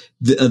nearby,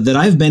 that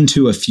I've been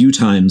to a few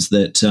times.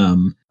 That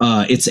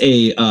it's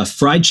a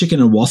fried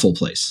chicken and waffle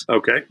place.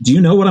 Okay. Do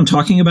you know what I'm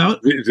talking about?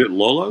 Is it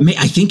Lola's?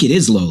 I think it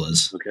is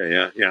Lola's.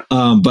 Okay. Yeah.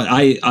 But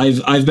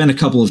I've been a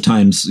couple of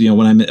times,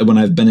 when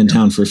I've been in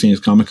town for Phoenix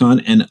Comic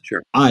Con, and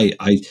sure.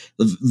 I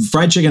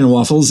fried chicken and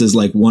waffles is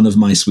like one of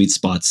my sweet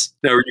spots.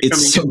 Now,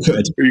 it's so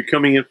good. Are you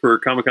coming in for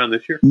Comic Con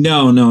this year?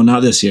 No,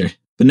 not this year.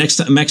 But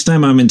next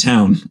time I'm in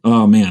town,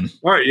 oh man!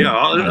 All right, yeah,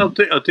 I'll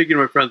take you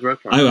to my friend's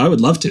restaurant. I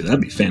would love to. That'd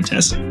be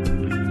fantastic.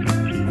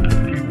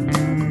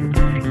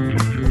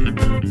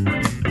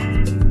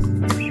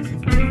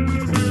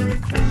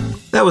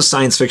 That was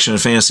science fiction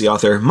and fantasy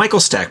author Michael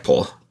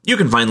Stackpole. You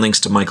can find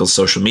links to Michael's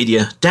social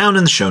media down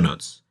in the show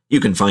notes. You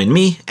can find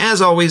me,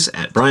 as always,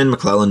 at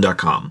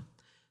brianmcclellan.com.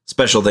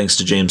 Special thanks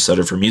to James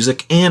Sutter for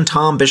music and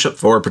Tom Bishop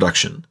for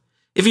production.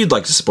 If you'd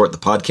like to support the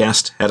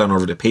podcast, head on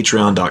over to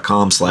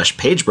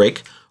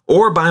patreon.com/pagebreak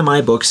or buy my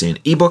books in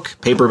ebook,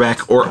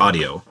 paperback, or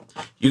audio.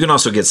 You can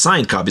also get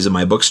signed copies of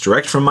my books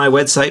direct from my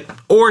website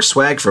or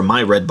swag from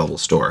my Redbubble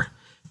store.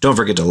 Don't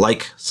forget to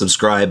like,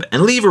 subscribe,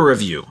 and leave a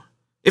review.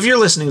 If you're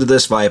listening to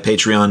this via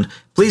Patreon,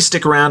 please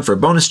stick around for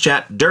bonus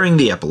chat during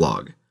the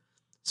epilogue.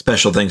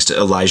 Special thanks to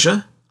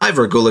Elijah,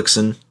 Ivor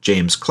Gullickson,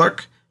 James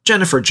Clark,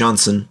 Jennifer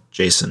Johnson,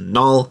 Jason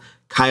Knoll,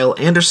 Kyle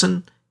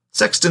Anderson,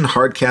 Sexton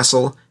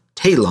Hardcastle,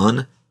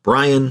 Talon,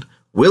 Brian,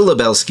 Will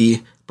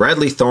Lebelski,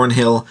 Bradley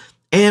Thornhill,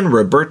 and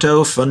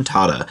Roberto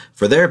Fontata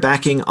for their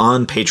backing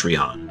on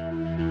Patreon.